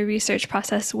which your research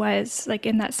process was, like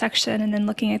in that section, and then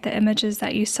looking at the images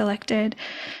that you selected,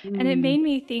 and it made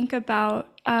me think about,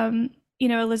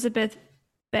 Elizabeth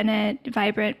Bennett,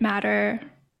 Vibrant Matter.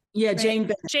 Yeah, right? Jane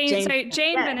Bennett.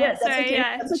 Jane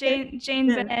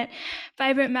Bennett,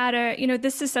 Vibrant Matter.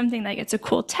 This is something like, it's a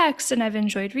cool text and I've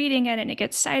enjoyed reading it and it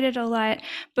gets cited a lot.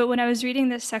 But when I was reading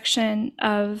this section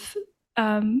of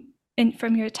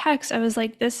from your text, I was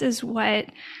like, this is what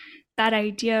that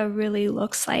idea really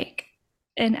looks like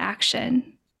in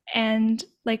action. And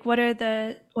like, what are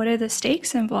the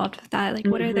stakes involved with that? Like,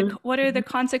 what are the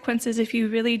consequences if you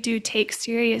really do take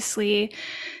seriously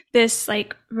this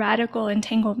like radical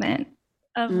entanglement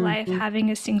of life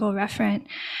having a single referent?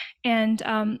 And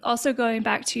also going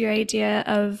back to your idea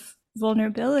of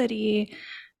vulnerability,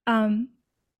 in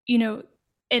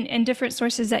different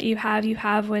sources that you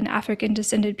have when African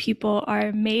descended people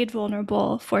are made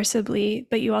vulnerable forcibly,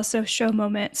 but you also show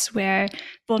moments where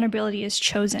vulnerability is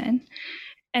chosen.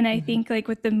 And I think like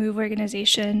with the Move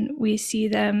organization, we see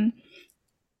them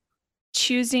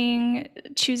choosing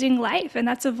life, and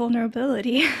that's a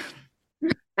vulnerability.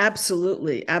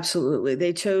 Absolutely.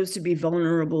 They chose to be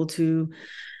vulnerable to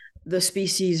the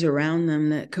species around them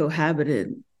that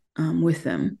cohabited with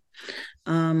them.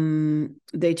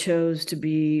 They chose to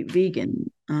be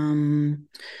vegan.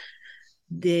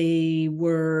 They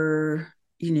were,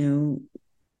 I'm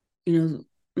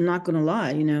not going to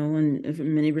lie, and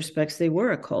in many respects they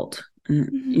were a cult.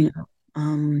 And,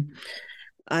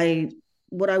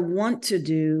 what I want to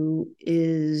do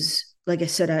is, like I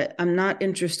said, I'm not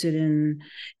interested in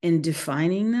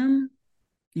defining them.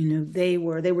 They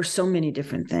were so many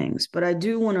different things, but I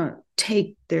do want to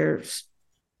take their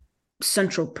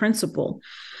central principle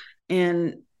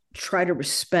and try to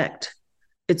respect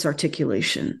its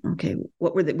articulation. Okay,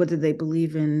 what did they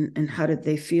believe in, and how did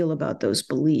they feel about those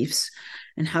beliefs,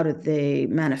 and how did they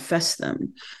manifest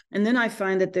them? And then I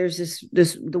find that there's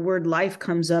the word life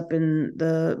comes up in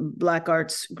the Black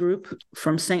Arts group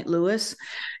from St. Louis,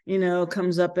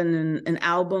 comes up in an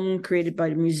album created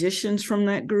by musicians from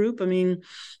that group. I mean,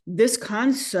 this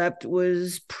concept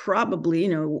was probably,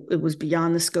 it was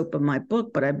beyond the scope of my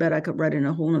book, but I bet I could write in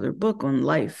a whole nother book on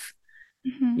life.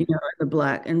 In the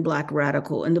black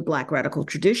radical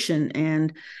tradition.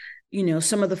 And,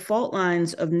 some of the fault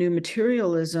lines of new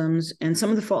materialisms, and some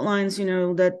of the fault lines,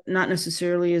 that not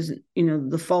necessarily is,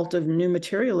 the fault of new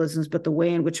materialisms, but the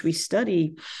way in which we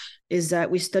study is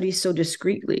that we study so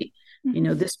discreetly.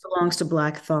 This belongs to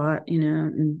Black thought,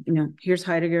 and, here's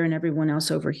Heidegger and everyone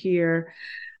else over here.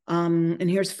 And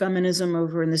here's feminism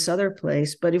over in this other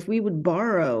place. But if we would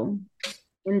borrow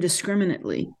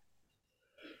indiscriminately,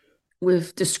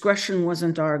 if discretion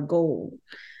wasn't our goal,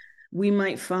 we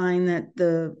might find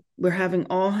that we're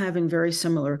having very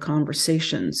similar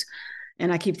conversations.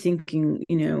 And I keep thinking,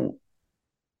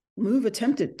 Move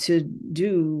attempted to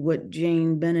do what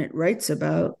Jane Bennett writes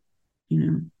about,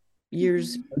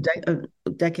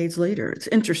 decades later. It's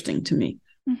interesting to me.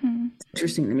 It's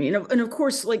interesting to me. And of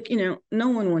course, no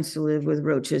one wants to live with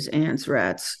roaches, ants,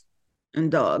 rats, and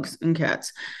dogs and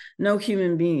cats. No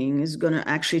human being is going to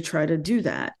actually try to do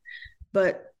that.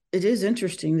 But it is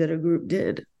interesting that a group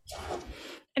did.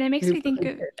 And it makes me think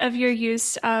of your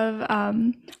use of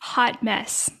hot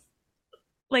mess.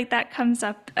 Like that comes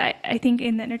up, I think,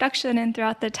 in the introduction and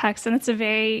throughout the text. And it's a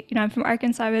very, I'm from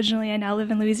Arkansas originally. I now live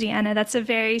in Louisiana. That's a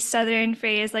very Southern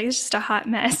phrase, like it's just a hot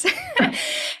mess.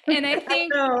 And I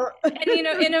think,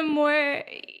 in a more,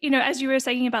 as you were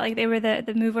saying about like they were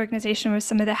the MOVE organization were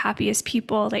some of the happiest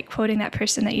people, like quoting that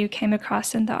person that you came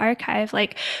across in the archive,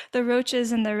 like the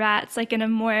roaches and the rats, like in a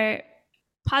more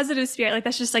positive spirit, like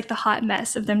that's just like the hot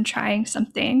mess of them trying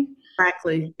something.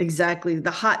 Exactly.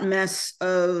 The hot mess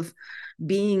of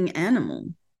being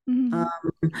animal.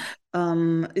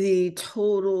 The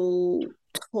total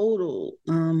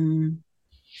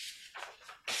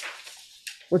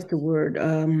what's the word?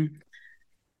 I'm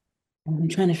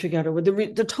trying to figure out a word.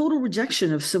 The total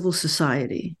rejection of civil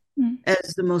society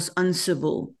as the most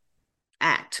uncivil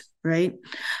act, right?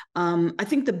 I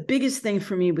think the biggest thing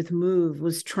for me with MOVE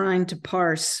was trying to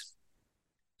parse,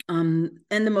 and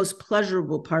the most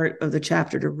pleasurable part of the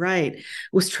chapter to write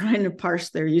was trying to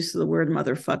parse their use of the word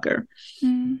motherfucker.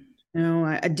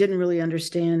 I didn't really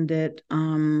understand it.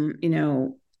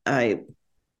 I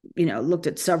looked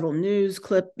at several news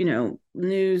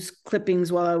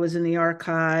clippings while I was in the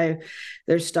archive.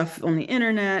 There's stuff on the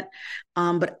internet.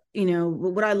 But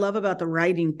what I love about the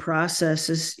writing process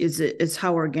is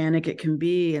how organic it can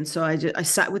be. And so I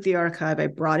sat with the archive. I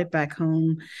brought it back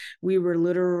home. We were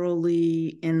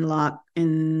literally in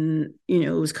it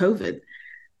was COVID,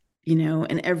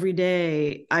 and every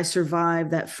day I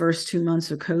survived that first 2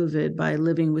 months of COVID by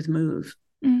living with MOVE.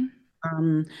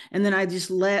 And then I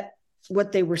just let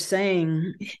what they were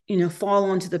saying,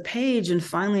 fall onto the page. And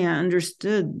finally I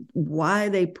understood why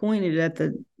they pointed at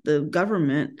the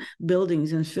government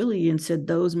buildings in Philly and said,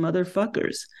 those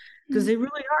motherfuckers, because they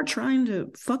really are trying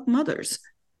to fuck mothers,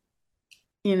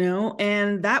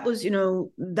 and that was,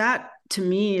 that to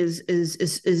me is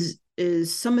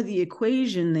some of the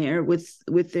equation there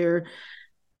with their,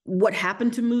 what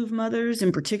happened to MOVE mothers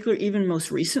in particular, even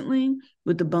most recently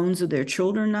with the bones of their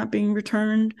children not being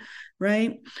returned.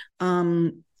 Right.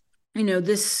 The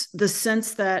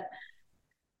sense that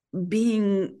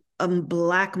being a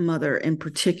Black mother in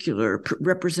particular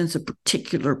represents a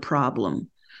particular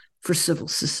problem for civil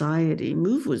society.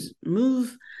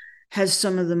 MOVE has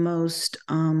some of the most,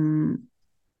 the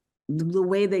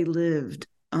way they lived,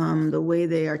 the way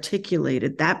they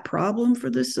articulated that problem for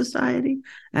this society.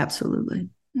 Absolutely.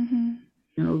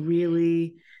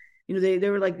 Really, they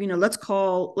were like, let's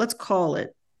call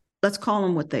it. Let's call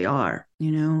them what they are,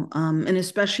 and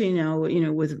especially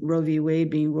with Roe v. Wade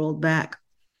being rolled back,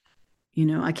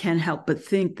 I can't help but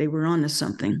think they were onto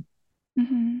something.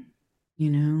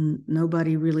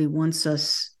 Nobody really wants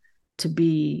us to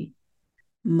be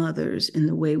mothers in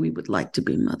the way we would like to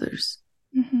be mothers.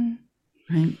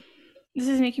 Right. This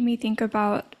is making me think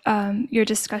about your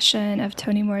discussion of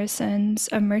Toni Morrison's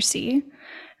A Mercy,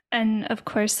 and of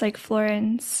course, like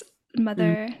Florence's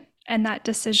mother and that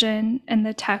decision and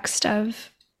the text of,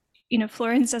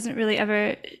 Florence doesn't really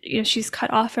ever, she's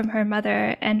cut off from her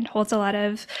mother and holds a lot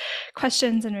of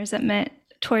questions and resentment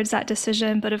towards that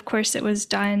decision. But of course, it was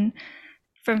done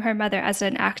from her mother as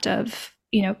an act of,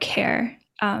 care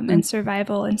and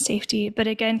survival and safety. But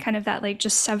again, kind of that like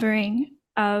just severing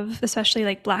of, especially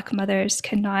like Black mothers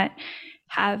cannot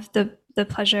have the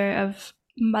pleasure of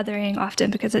mothering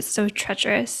often because it's so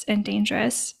treacherous and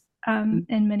dangerous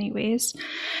in many ways.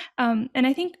 And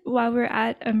I think while we're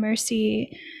at A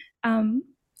Mercy,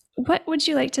 what would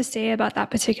you like to say about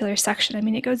that particular section? I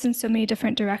mean, it goes in so many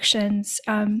different directions.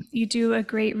 You do a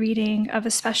great reading of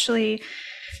especially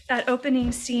that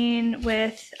opening scene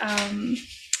with,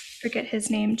 forget his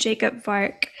name, Jacob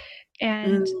Vark,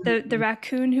 and the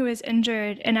raccoon who is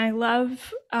injured. And I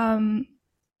love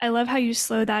how you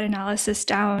slow that analysis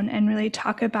down and really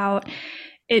talk about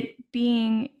it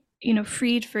being,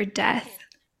 freed for death,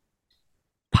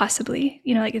 possibly.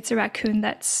 Like it's a raccoon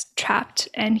that's trapped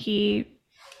and he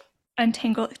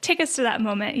untangled. Take us to that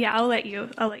moment. Yeah, I'll let you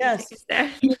take us there.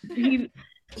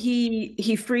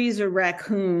 He frees a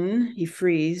raccoon. He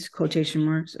frees, quotation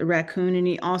marks, a raccoon, and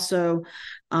he also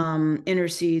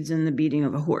intercedes in the beating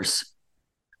of a horse.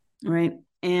 Right.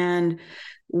 And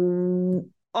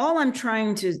all I'm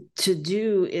trying to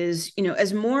do is,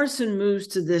 as Morrison moves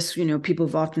to this, people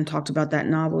have often talked about that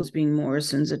novel as being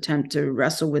Morrison's attempt to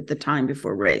wrestle with the time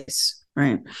before race,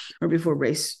 right? Or before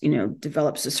race,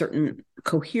 develops a certain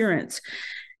coherence.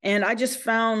 And I just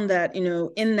found that,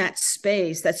 in that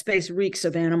space reeks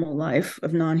of animal life,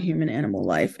 of non-human animal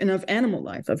life, and of animal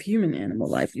life, of human animal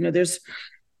life. There's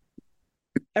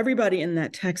everybody in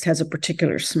that text has a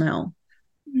particular smell,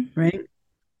 right?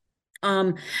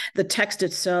 The text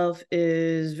itself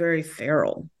is very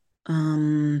feral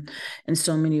in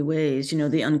so many ways.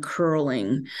 The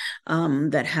uncurling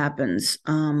that happens,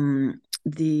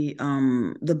 the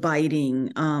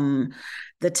biting.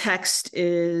 The text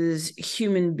is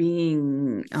human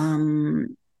being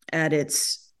at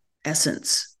its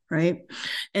essence, right?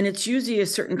 And it's usually a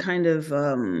certain kind of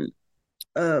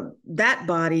that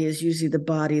body is usually the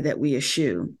body that we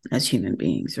eschew as human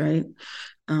beings, right?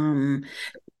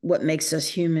 What makes us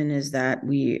human is that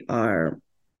we are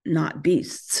not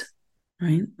beasts,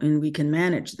 right? And we can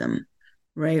manage them,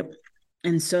 right?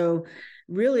 And so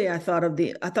really I thought of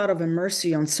A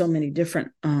Mercy on so many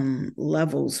different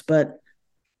levels, but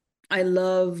I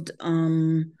loved,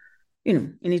 anytime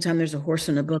there's a horse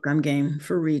in a book, I'm game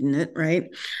for reading it, right?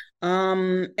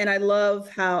 And I love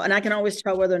how, and I can always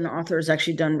tell whether an author has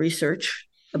actually done research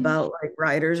about like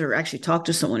writers or actually talk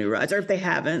to someone who writes, or if they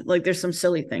haven't, like there's some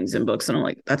silly things in books and I'm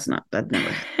like, that never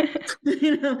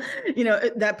happened.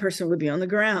 That person would be on the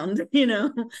ground,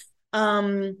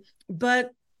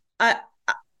 but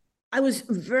I was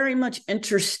very much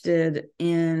interested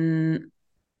in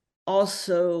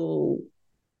also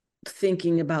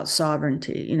thinking about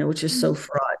sovereignty, which is so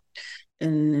fraught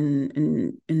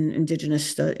in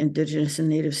indigenous and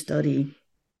Native study.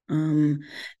 And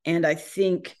I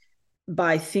think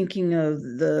by thinking of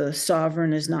the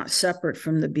sovereign as not separate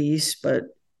from the beast, but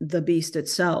the beast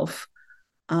itself,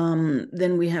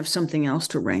 then we have something else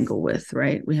to wrangle with,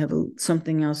 right? We have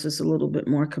something else that's a little bit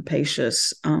more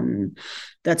capacious,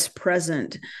 that's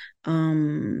present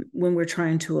when we're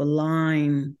trying to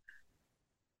align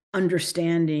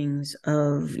understandings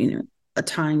of, a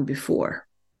time before.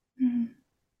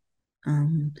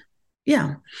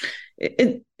 Yeah.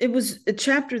 It was a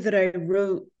chapter that I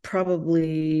wrote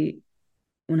probably,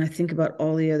 when I think about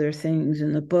all the other things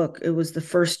in the book, it was the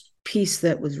first piece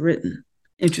that was written.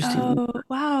 Interesting. Oh,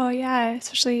 wow. Yeah.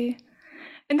 Especially,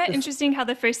 isn't that interesting how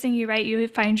the first thing you write, you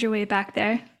find your way back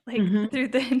there, like through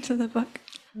the into the book?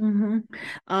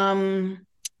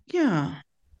 Yeah.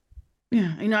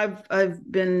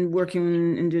 I've been working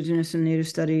in Indigenous and Native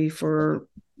study for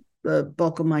the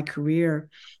bulk of my career,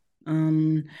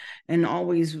 and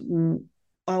always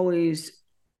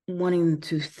wanting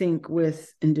to think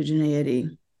with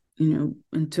indigeneity,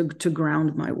 and to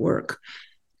ground my work.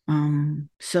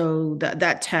 So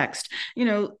that text,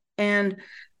 and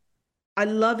I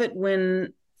love it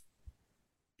when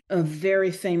a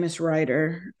very famous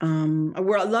writer, I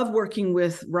love working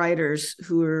with writers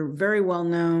who are very well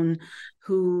known,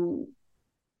 who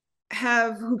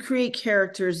create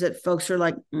characters that folks are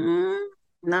like,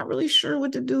 not really sure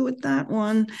what to do with that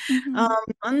one.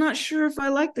 I'm not sure if I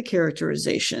like the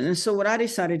characterization. And so what I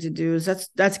decided to do is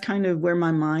that's kind of where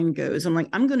my mind goes. I'm like,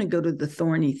 I'm going to go to the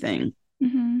thorny thing.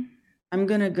 I'm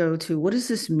going to go to, what does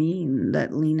this mean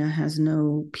that Lena has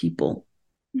no people?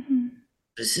 Mm-hmm.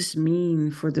 What does this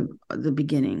mean for the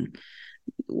beginning?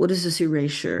 What is this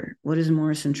erasure? What is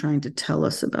Morrison trying to tell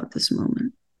us about this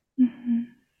moment? Mm-hmm.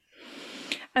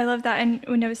 I love that. And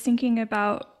when I was thinking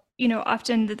about,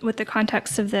 often with the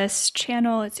context of this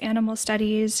channel, it's animal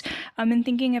studies, and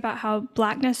thinking about how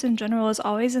Blackness in general is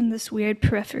always in this weird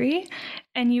periphery.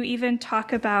 And you even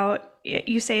talk about,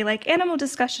 you say like animal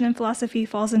discussion in philosophy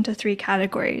falls into 3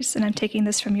 categories. And I'm taking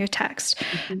this from your text.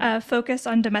 Mm-hmm. Focus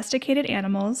on domesticated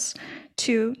animals,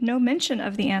 2, no mention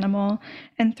of the animal,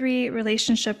 and 3,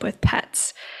 relationship with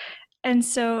pets. And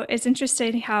so it's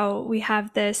interesting how we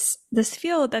have this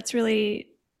field that's really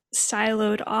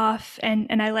siloed off,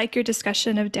 and I like your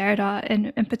discussion of Derrida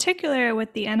in particular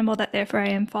with the animal that therefore I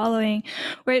am following,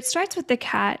 where it starts with the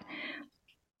cat,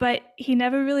 but he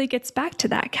never really gets back to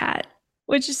that cat,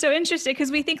 which is so interesting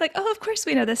because we think like, oh, of course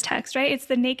we know this text, right? It's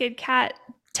the naked cat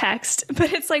text,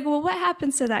 but it's like, well, what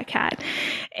happens to that cat?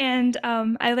 And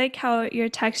I like how your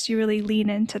text, you really lean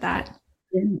into that.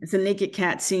 It's a naked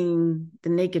cat seeing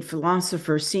the naked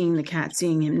philosopher, seeing the cat,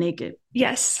 seeing him naked.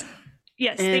 Yes.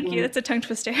 Thank you. That's a tongue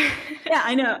twister. Yeah,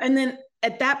 I know. And then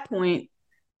at that point,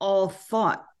 all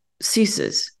thought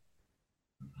ceases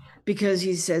because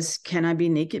he says, can I be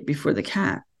naked before the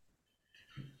cat?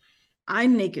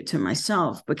 I'm naked to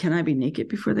myself, but can I be naked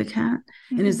before the cat?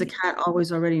 Mm-hmm. And is the cat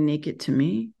always already naked to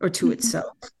me or to mm-hmm.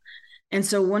 itself? And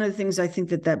so one of the things I think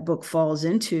that book falls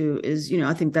into is,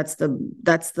 I think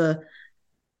to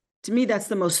me, that's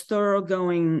the most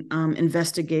thoroughgoing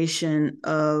investigation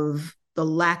of the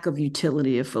lack of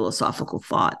utility of philosophical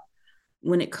thought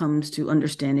when it comes to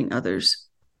understanding others.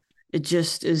 It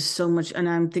just is so much, and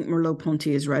I think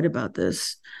Merleau-Ponty is right about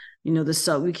this. The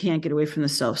self, we can't get away from the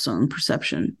self-own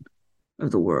perception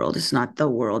of the world. It's not the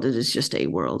world, it is just a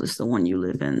world. It's the one you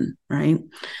live in, right?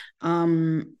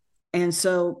 And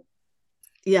so,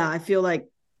 yeah, I feel like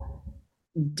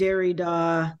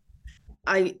Derrida,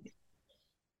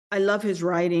 I love his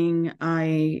writing.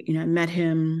 I met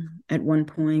him at one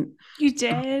point. You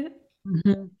did?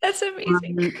 Mm-hmm. That's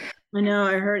amazing. I know.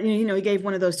 I heard, he gave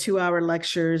one of those 2-hour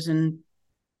lectures, and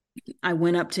I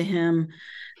went up to him,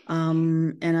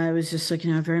 and I was just like,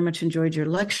 I very much enjoyed your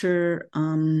lecture.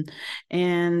 And,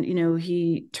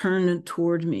 he turned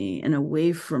toward me and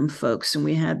away from folks, and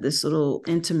we had this little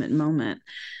intimate moment,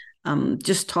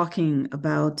 just talking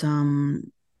about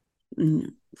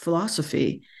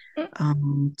philosophy.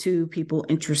 To people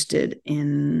interested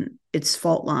in its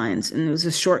fault lines. And it was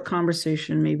a short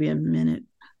conversation, maybe a minute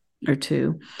or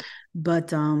 2.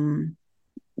 But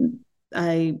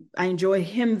I enjoy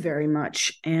him very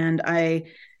much. And I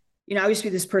used to be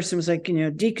this person who was like,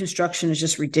 deconstruction is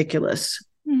just ridiculous.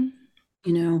 But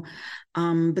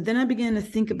then I began to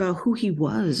think about who he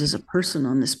was as a person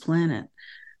on this planet.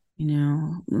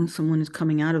 Someone who's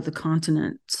coming out of the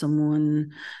continent,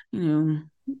 someone,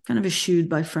 kind of eschewed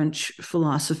by French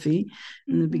philosophy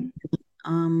in the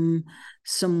beginning.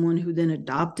 Someone who then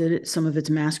adopted some of its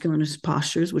masculinist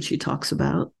postures, which he talks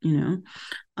about, But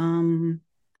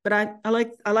I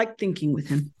like thinking with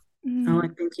him. I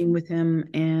like thinking with him,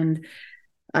 and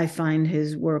I find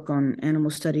his work on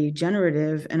animal study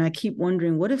generative. And I keep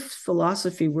wondering, what if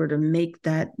philosophy were to make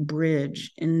that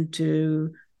bridge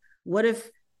into, what if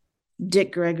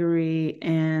Dick Gregory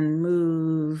and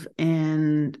Move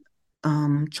and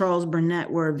Charles Burnett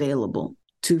were available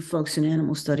to folks in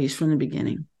animal studies from the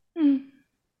beginning. And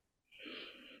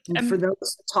for those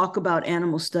who talk about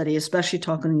animal study, especially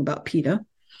talking about PETA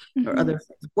or other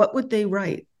things, what would they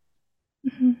write?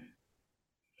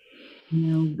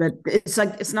 That it's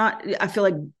like, it's not, I feel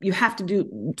like you have to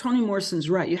do, Toni Morrison's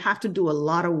right, you have to do a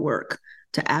lot of work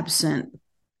to absent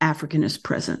Africanist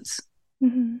presence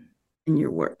in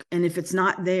your work. And if it's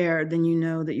not there, then you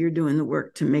know that you're doing the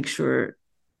work to make sure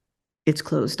it's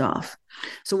closed off.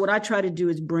 So what I try to do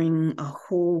is bring a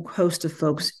whole host of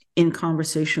folks in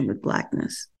conversation with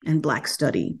Blackness and Black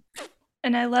study.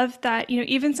 And I love that,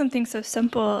 even something so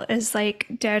simple as like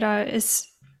Derrida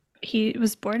he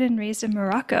was born and raised in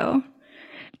Morocco.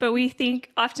 But we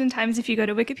think oftentimes if you go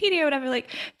to Wikipedia or whatever,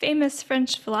 like famous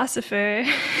French philosopher,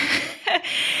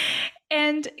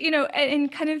 and,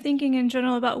 and kind of thinking in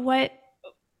general about what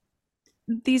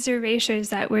these erasures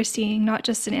that we're seeing, not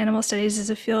just in animal studies as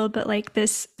a field, but like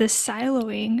this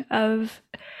siloing of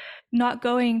not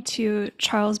going to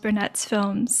Charles Burnett's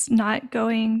films, not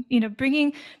going,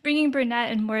 bringing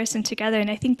Burnett and Morrison together. And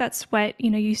I think that's what,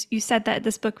 you said that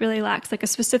this book really lacks like a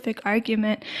specific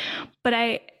argument, but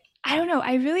I don't know,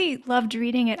 I really loved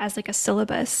reading it as like a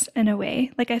syllabus in a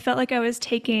way. Like I felt like I was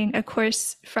taking a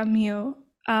course from you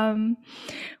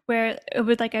where it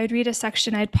would like, I would read a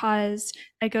section, I'd pause,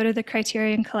 I'd go to the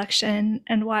Criterion Collection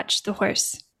and watch The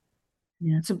Horse.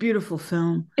 Yeah, it's a beautiful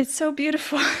film. It's so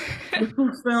beautiful.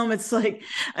 Beautiful film. It's like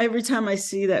every time I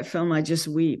see that film, I just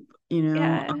weep, you know?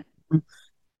 Yeah.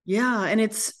 Yeah. And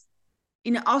it's,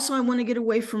 you know, also I want to get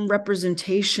away from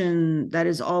representation that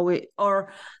is always,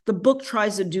 or the book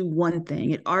tries to do one thing.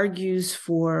 It argues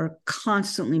for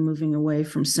constantly moving away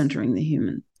from centering the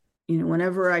human. You know,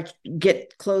 whenever I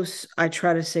get close, I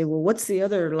try to say, well, what's the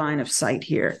other line of sight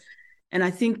here? And I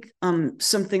think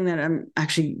something that I'm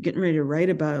actually getting ready to write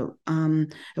about, I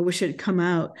wish it had come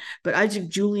out, but Isaac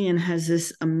Julian has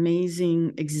this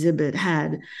amazing exhibit,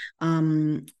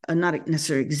 not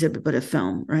necessarily exhibit, but a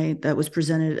film, right, that was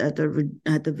presented at the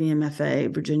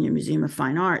VMFA, Virginia Museum of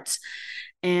Fine Arts.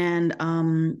 And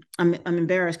I'm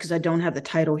embarrassed because I don't have the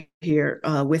title here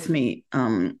with me,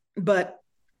 but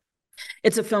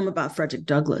it's a film about Frederick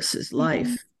Douglass's life.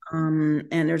 Mm-hmm.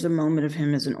 And there's a moment of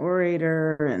him as an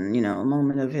orator and, you know, a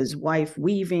moment of his wife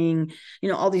weaving, you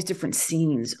know, all these different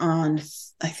scenes on,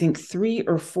 I think, 3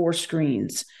 or 4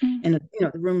 screens. Mm-hmm. And, you know,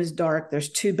 the room is dark. There's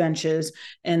 2 benches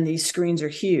and these screens are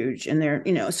huge. And they're,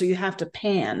 you know, so you have to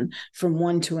pan from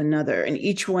one to another. And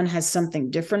each one has something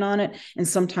different on it. And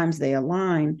sometimes they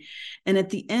align. And at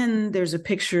the end, there's a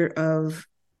picture of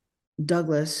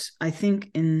Douglass, I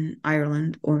think in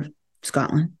Ireland or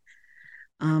Scotland.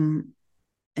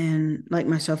 And like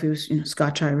myself, he was, you know,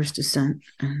 Scotch-Irish descent.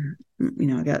 And, you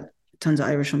know, I got tons of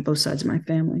Irish on both sides of my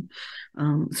family.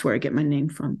 That's where I get my name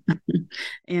from.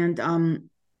 And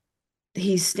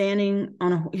he's standing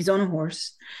he's on a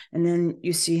horse. And then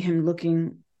you see him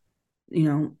looking, you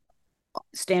know,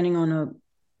 standing on a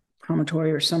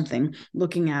promontory or something,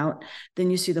 looking out.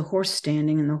 Then you see the horse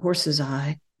standing in the horse's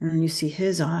eye. And then you see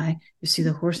his eye, you see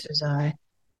the horse's eye,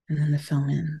 and then the film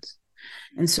ends.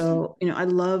 And so, you know, I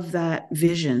love that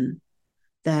vision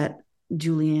that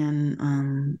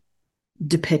Julianne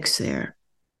depicts there,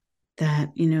 that,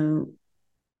 you know,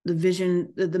 the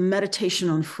vision, the meditation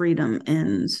on freedom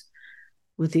ends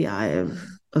with the eye of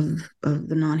the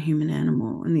non-human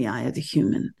animal and the eye of the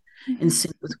human, mm-hmm. in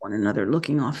sync with one another,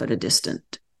 looking off at a distance,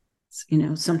 you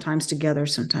know, sometimes together,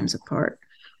 sometimes apart.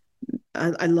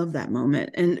 I love that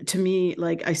moment. And to me,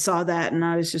 like, I saw that and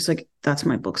I was just like, that's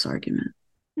my book's argument.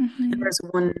 Mm-hmm. And there's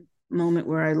one moment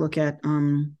where I look at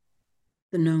The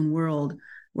Known World,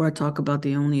 where I talk about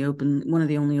one of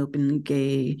the only openly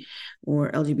gay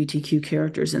or LGBTQ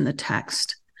characters in the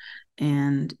text.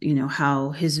 And, you know,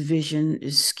 how his vision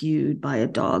is skewed by a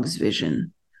dog's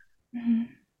vision. Mm-hmm.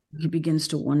 He begins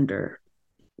to wonder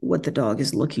what the dog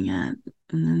is looking at.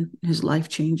 And then his life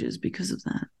changes because of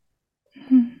that.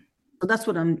 Mm-hmm. So that's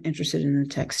what I'm interested in the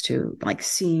text too, like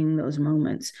seeing those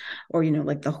moments, or, you know,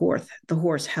 like the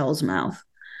horse Hell's Mouth,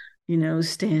 you know,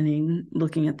 standing,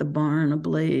 looking at the barn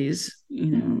ablaze,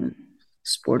 you know, mm-hmm.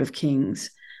 Sport of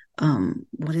Kings.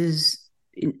 What is,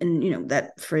 and, you know,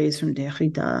 that phrase from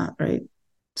Derrida, right?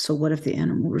 So what if the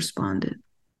animal responded?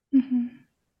 Mm-hmm.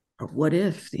 Or what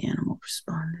if the animal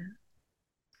responded?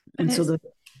 And so the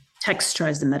text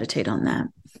tries to meditate on that.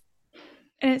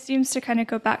 And it seems to kind of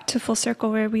go back to full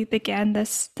circle where we began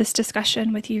this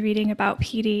discussion with you reading about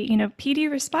Petey. You know, Petey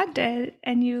responded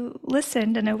and you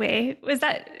listened in a way. Was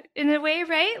that in a way,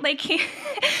 right? Like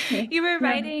you were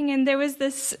writing and there was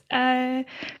this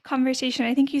conversation.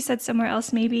 I think you said somewhere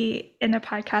else, maybe in a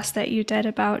podcast that you did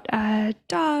about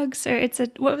dogs, or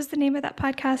what was the name of that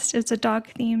podcast? It's a dog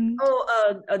themed.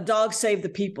 Oh, a Dog Save the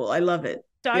People. I love it.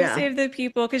 Dogs Save the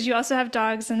People, because you also have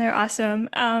dogs and they're awesome.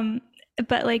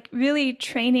 But like really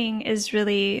training is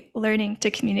really learning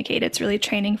to communicate. It's really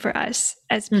training for us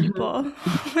as people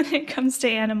mm-hmm. when it comes to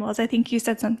animals. I think you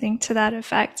said something to that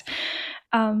effect.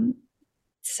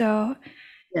 So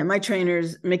yeah, my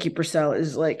trainer's Mickey Purcell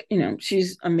is like, you know,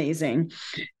 she's amazing.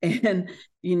 And,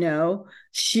 you know,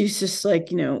 she's just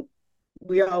like, you know,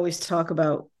 we always talk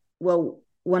about, well,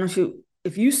 why don't you,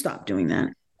 if you stop doing that,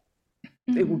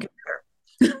 mm-hmm. it will get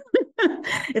better.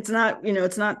 It's not, you know,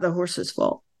 it's not the horse's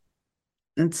fault.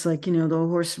 It's like, you know, the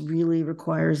horse really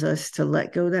requires us to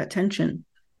let go of that tension,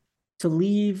 to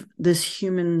leave this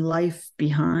human life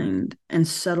behind and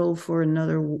settle for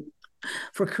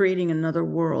creating another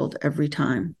world every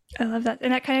time. I love that.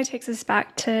 And that kind of takes us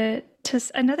back to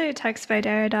another text by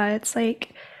Derrida. It's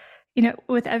like, you know,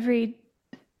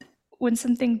 when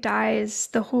something dies,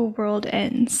 the whole world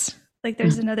ends. Like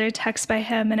there's another text by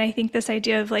him. And I think this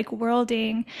idea of like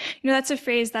worlding, you know, that's a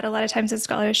phrase that a lot of times in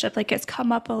scholarship, like it's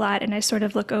come up a lot and I sort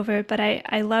of look over it, but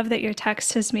I love that your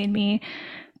text has made me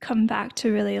come back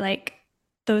to really like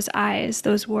those eyes,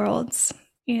 those worlds,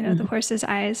 you know, mm-hmm. the horse's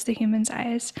eyes, the human's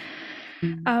eyes.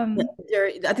 Um,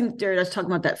 I think Derrida's talking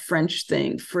about that French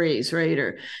phrase, right?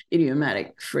 Or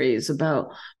idiomatic phrase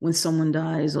about when someone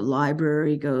dies, a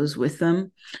library goes with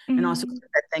them. And also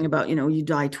that thing about, you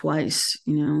die twice,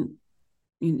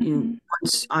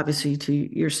 once obviously to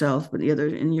yourself, but the other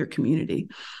in your community.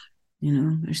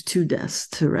 There's two deaths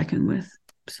to reckon with.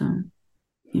 So,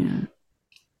 yeah.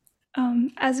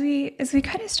 As we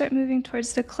kind of start moving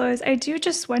towards the close, I do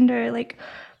just wonder, like,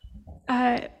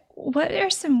 what are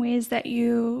some ways that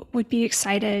you would be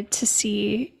excited to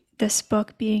see this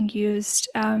book being used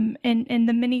in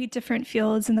the many different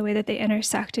fields and the way that they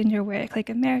intersect in your work, like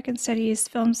American studies,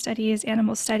 film studies,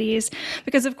 animal studies?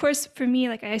 Because of course, for me,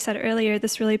 like I said earlier,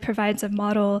 this really provides a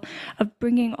model of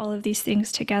bringing all of these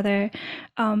things together.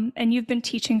 And you've been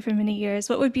teaching for many years.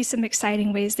 What would be some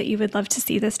exciting ways that you would love to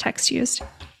see this text used?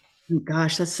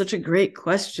 Gosh, that's such a great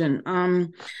question.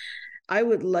 I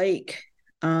would like,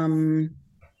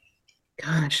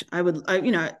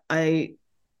 I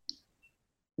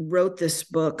wrote this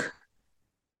book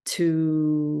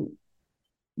to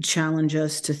challenge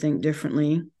us to think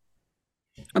differently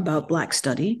about Black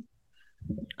study.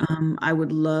 I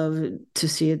would love to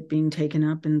see it being taken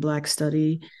up in Black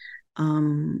study.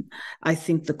 I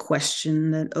think the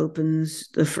question that opens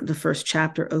the first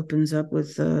chapter opens up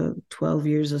with 12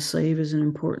 years a slave is an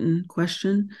important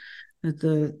question. That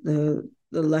the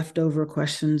leftover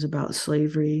questions about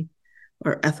slavery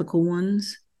are ethical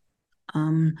ones.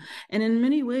 And in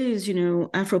many ways,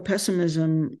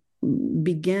 Afro-pessimism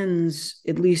begins,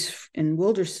 at least in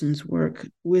Wilderson's work,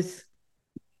 with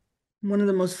one of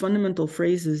the most fundamental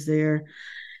phrases there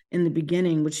in the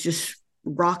beginning, which just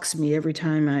rocks me every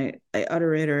time I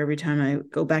utter it or every time I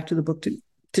go back to the book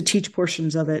to teach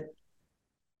portions of it.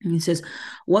 And he says,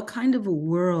 what kind of a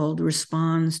world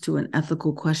responds to an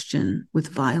ethical question with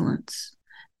violence?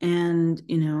 And,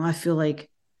 I feel like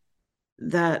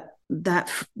that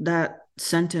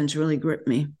sentence really gripped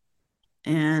me.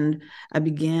 And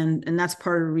and that's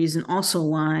part of the reason also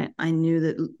why I knew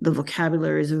that the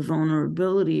vocabularies of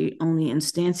vulnerability only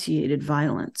instantiated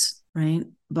violence, right?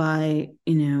 By,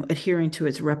 adhering to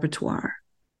its repertoire.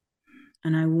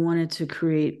 And I wanted to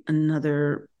create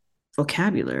another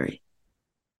vocabulary,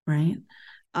 right?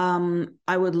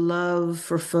 I would love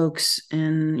for folks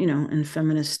in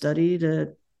feminist study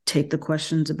to take the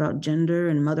questions about gender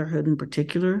and motherhood in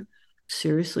particular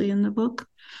seriously in the book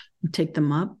and take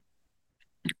them up.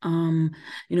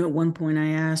 At one point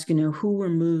I asked, who were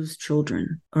Mu's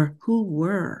children, or who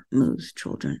were Mu's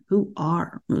children? Who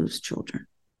are Mu's children,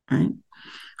 right?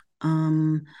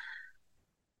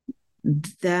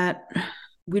 That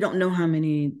we don't know how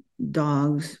many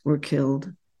dogs were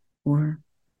killed, or,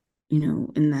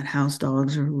 in that house,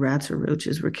 dogs or rats or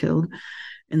roaches were killed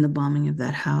in the bombing of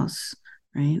that house,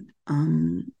 right?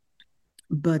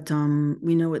 But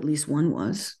we know at least one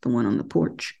was the one on the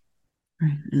porch,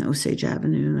 right, in Osage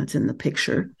Avenue. That's in the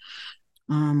picture.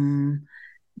 I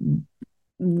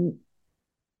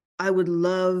would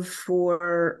love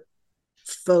for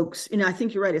folks, I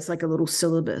think you're right. It's like a little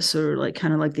syllabus, or like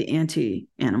kind of like the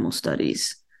anti-animal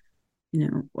studies,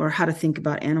 or how to think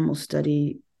about animal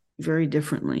study very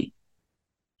differently.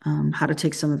 How to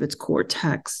take some of its core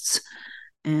texts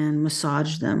and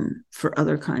massage them for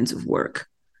other kinds of work.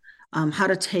 How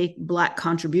to take Black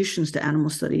contributions to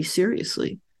animal study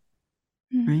seriously,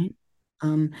 right?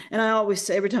 And I always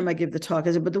say, every time I give the talk,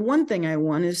 I say, but the one thing I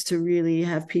want is to really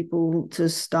have people to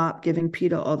stop giving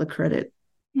PETA all the credit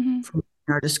for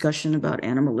our discussion about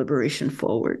animal liberation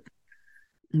forward.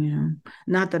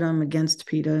 Not that I'm against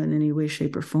PETA in any way,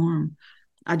 shape, or form.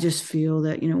 I just feel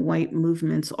that, white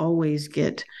movements always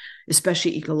get,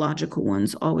 especially ecological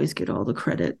ones, always get all the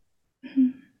credit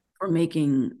for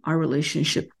making our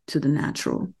relationship to the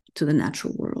natural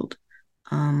world.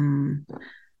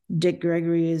 Dick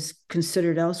Gregory is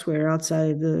considered elsewhere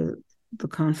outside the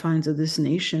confines of this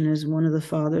nation as one of the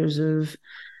fathers of,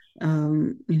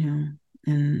 and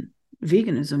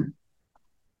veganism.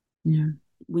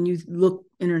 When you look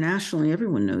internationally,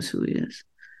 everyone knows who he is.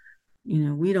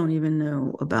 We don't even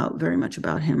know very much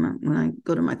about him. When I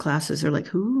go to my classes, they're like,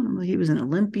 who? And I'm like, he was an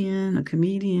Olympian, a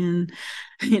comedian.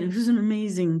 He was an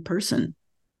amazing person.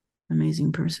 And his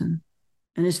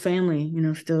family,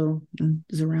 still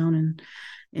is around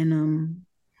in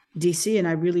DC. And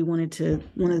I really wanted to,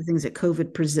 one of the things that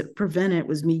COVID prevented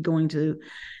was me going to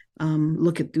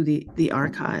look through the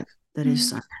archive that his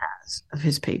son has of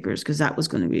his papers, because that was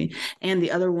going to be, and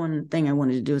the other one thing I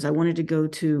wanted to do is I wanted to go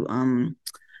to,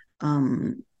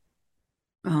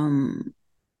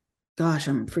 gosh,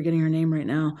 I'm forgetting her name right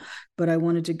now, but I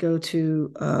wanted to go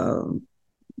to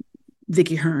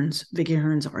Vicky Hearn's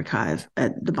archive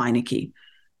at the Beinecke,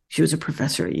 She was a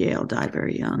professor at Yale, died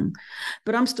very young.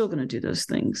 But I'm still going to do those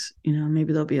things.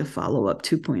 Maybe there'll be a follow-up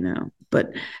 2.0.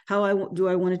 But how do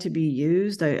I want it to be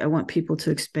used? I want people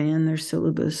to expand their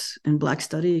syllabus in Black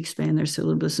study, expand their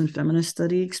syllabus in feminist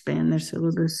study, expand their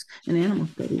syllabus in animal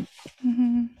study.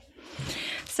 Mm-hmm.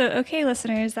 So, okay,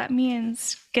 listeners, that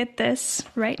means get this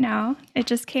right now. It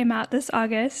just came out this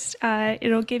August.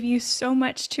 It'll give you so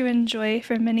much to enjoy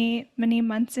for many, many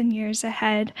months and years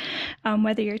ahead,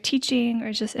 whether you're teaching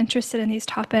or just interested in these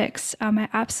topics. I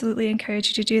absolutely encourage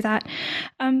you to do that.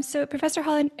 So, Professor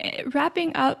Holland,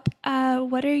 wrapping up,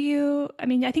 what are you,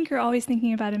 I think you're always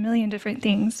thinking about a million different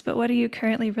things, but what are you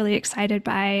currently really excited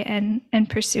by and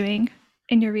pursuing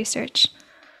in your research?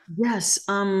 Yes.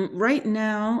 Right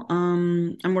now,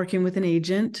 I'm working with an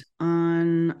agent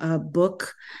on a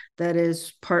book that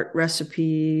is part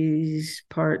recipes,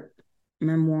 part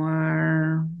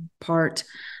memoir, part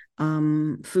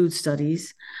food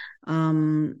studies,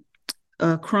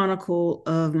 a chronicle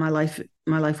of my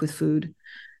life with food,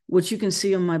 which you can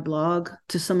see on my blog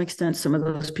to some extent. Some of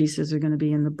those pieces are going to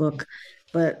be in the book,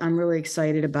 but I'm really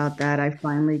excited about that. I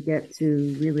finally get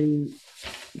to really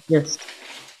just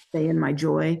stay in my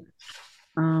joy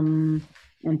and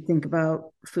think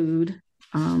about food.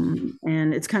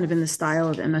 And it's kind of in the style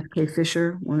of MFK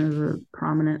Fisher, one of the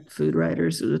prominent food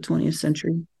writers of the 20th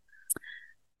century.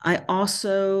 I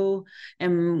also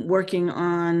am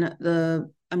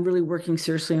I'm really working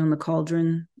seriously on the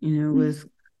cauldron, with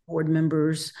board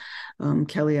members,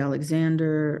 Kelly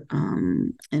Alexander,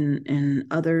 and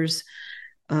others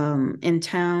in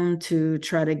town to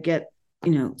try to get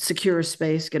secure a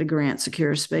space, get a grant, secure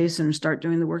a space, and start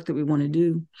doing the work that we want to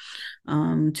do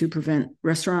to prevent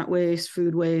restaurant waste,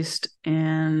 food waste,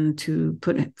 and to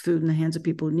put food in the hands of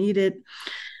people who need it.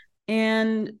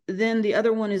 And then the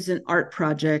other one is an art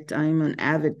project. I'm an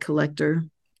avid collector.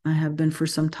 I have been for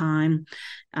some time.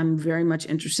 I'm very much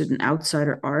interested in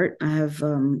outsider art. I have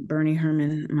Bernie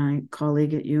Herman, my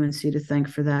colleague at UNC, to thank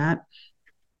for that.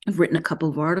 I've written a couple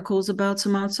of articles about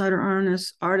some outsider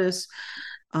artists.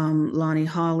 Lonnie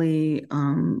Hawley,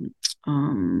 Ronald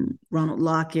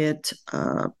Lockett,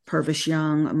 Purvis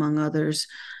Young, among others,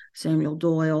 Samuel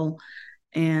Doyle.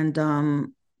 And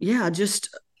just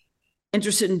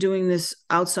interested in doing this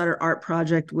outsider art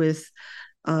project with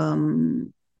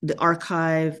the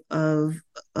archive of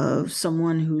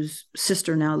someone whose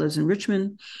sister now lives in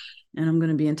Richmond. And I'm going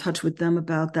to be in touch with them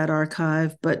about that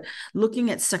archive, but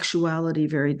looking at sexuality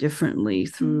very differently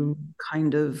through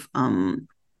kind of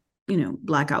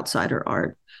Black outsider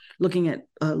art, looking at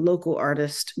local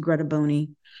artist Greta Boney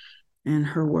and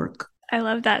her work. I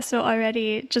love that. So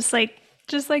already, just like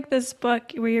this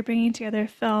book where you're bringing together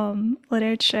film,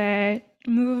 literature,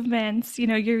 movements,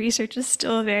 your research is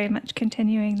still very much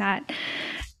continuing that.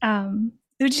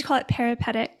 Would you call it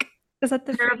peripatetic? Is that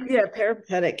the phrase? Yeah,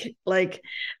 peripatetic. Like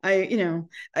as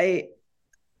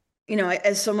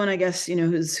someone, I guess,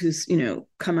 who's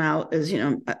come out as,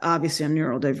 obviously I'm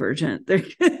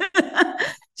neurodivergent.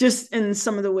 Just in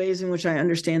some of the ways in which I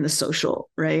understand the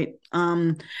social, right?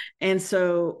 And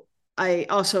so I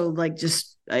also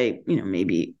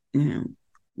maybe,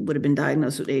 would have been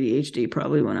diagnosed with ADHD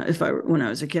probably when I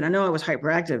was a kid. I know I was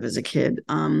hyperactive as a kid,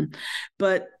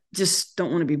 but just don't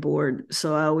want to be bored.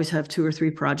 So I always have 2 or 3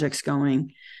 projects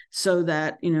going so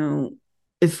that,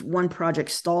 if one project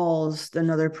stalls, then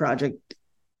another project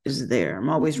is there. I'm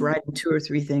always writing 2 or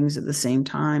 3 things at the same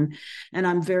time. And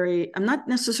I'm not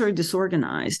necessarily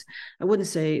disorganized. I wouldn't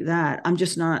say that. I'm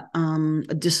just not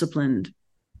disciplined.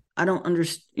 I don't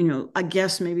understand, I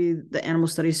guess maybe the animal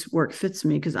studies work fits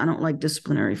me because I don't like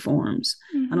disciplinary forms.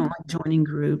 I don't like joining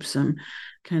groups. I'm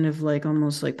kind of like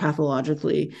almost like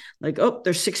pathologically like, oh,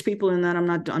 there's 6 people in that. I'm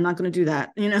not going to do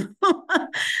that,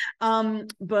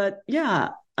 But yeah,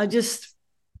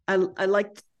 I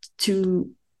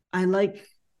like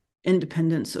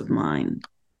independence of mind.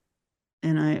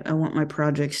 And I want my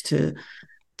projects to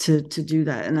do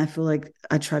that. And I feel like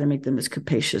I try to make them as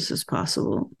capacious as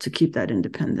possible to keep that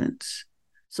independence.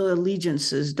 So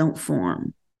allegiances don't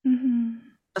form. Mm-hmm.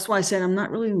 That's why I said I'm not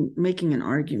really making an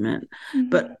argument,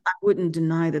 but I wouldn't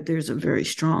deny that there's a very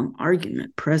strong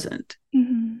argument present.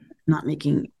 Not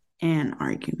making an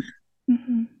argument.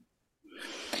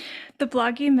 The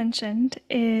blog you mentioned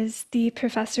is the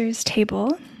Professor's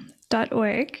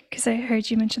Table.org, because I heard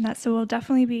you mention that. So we'll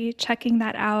definitely be checking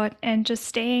that out and just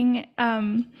staying,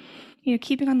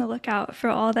 keeping on the lookout for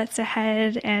all that's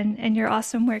ahead and your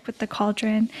awesome work with the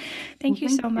Cauldron. Thank you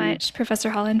so much,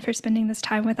 Professor Holland, for spending this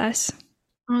time with us.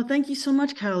 Oh, thank you so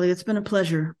much, Callie. It's been a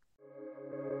pleasure.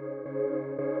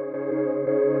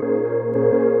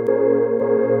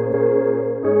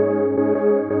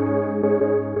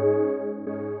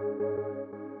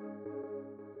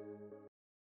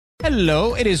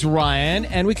 Hello, it is Ryan,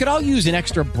 and we could all use an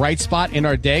extra bright spot in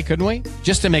our day, couldn't we?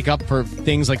 Just to make up for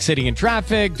things like sitting in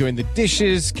traffic, doing the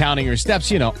dishes, counting your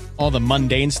steps, all the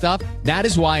mundane stuff. That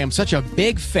is why I'm such a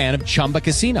big fan of Chumba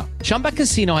Casino. Chumba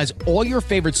Casino has all your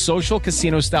favorite social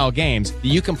casino-style games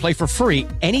that you can play for free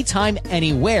anytime,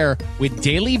 anywhere with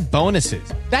daily bonuses.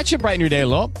 That should brighten your day a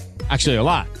little. Actually, a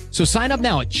lot. So sign up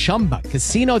now at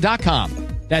ChumbaCasino.com.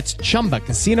 That's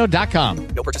ChumbaCasino.com.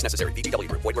 No purchase necessary. VGW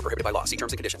Group. Void where prohibited by law. See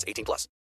terms and conditions. 18+.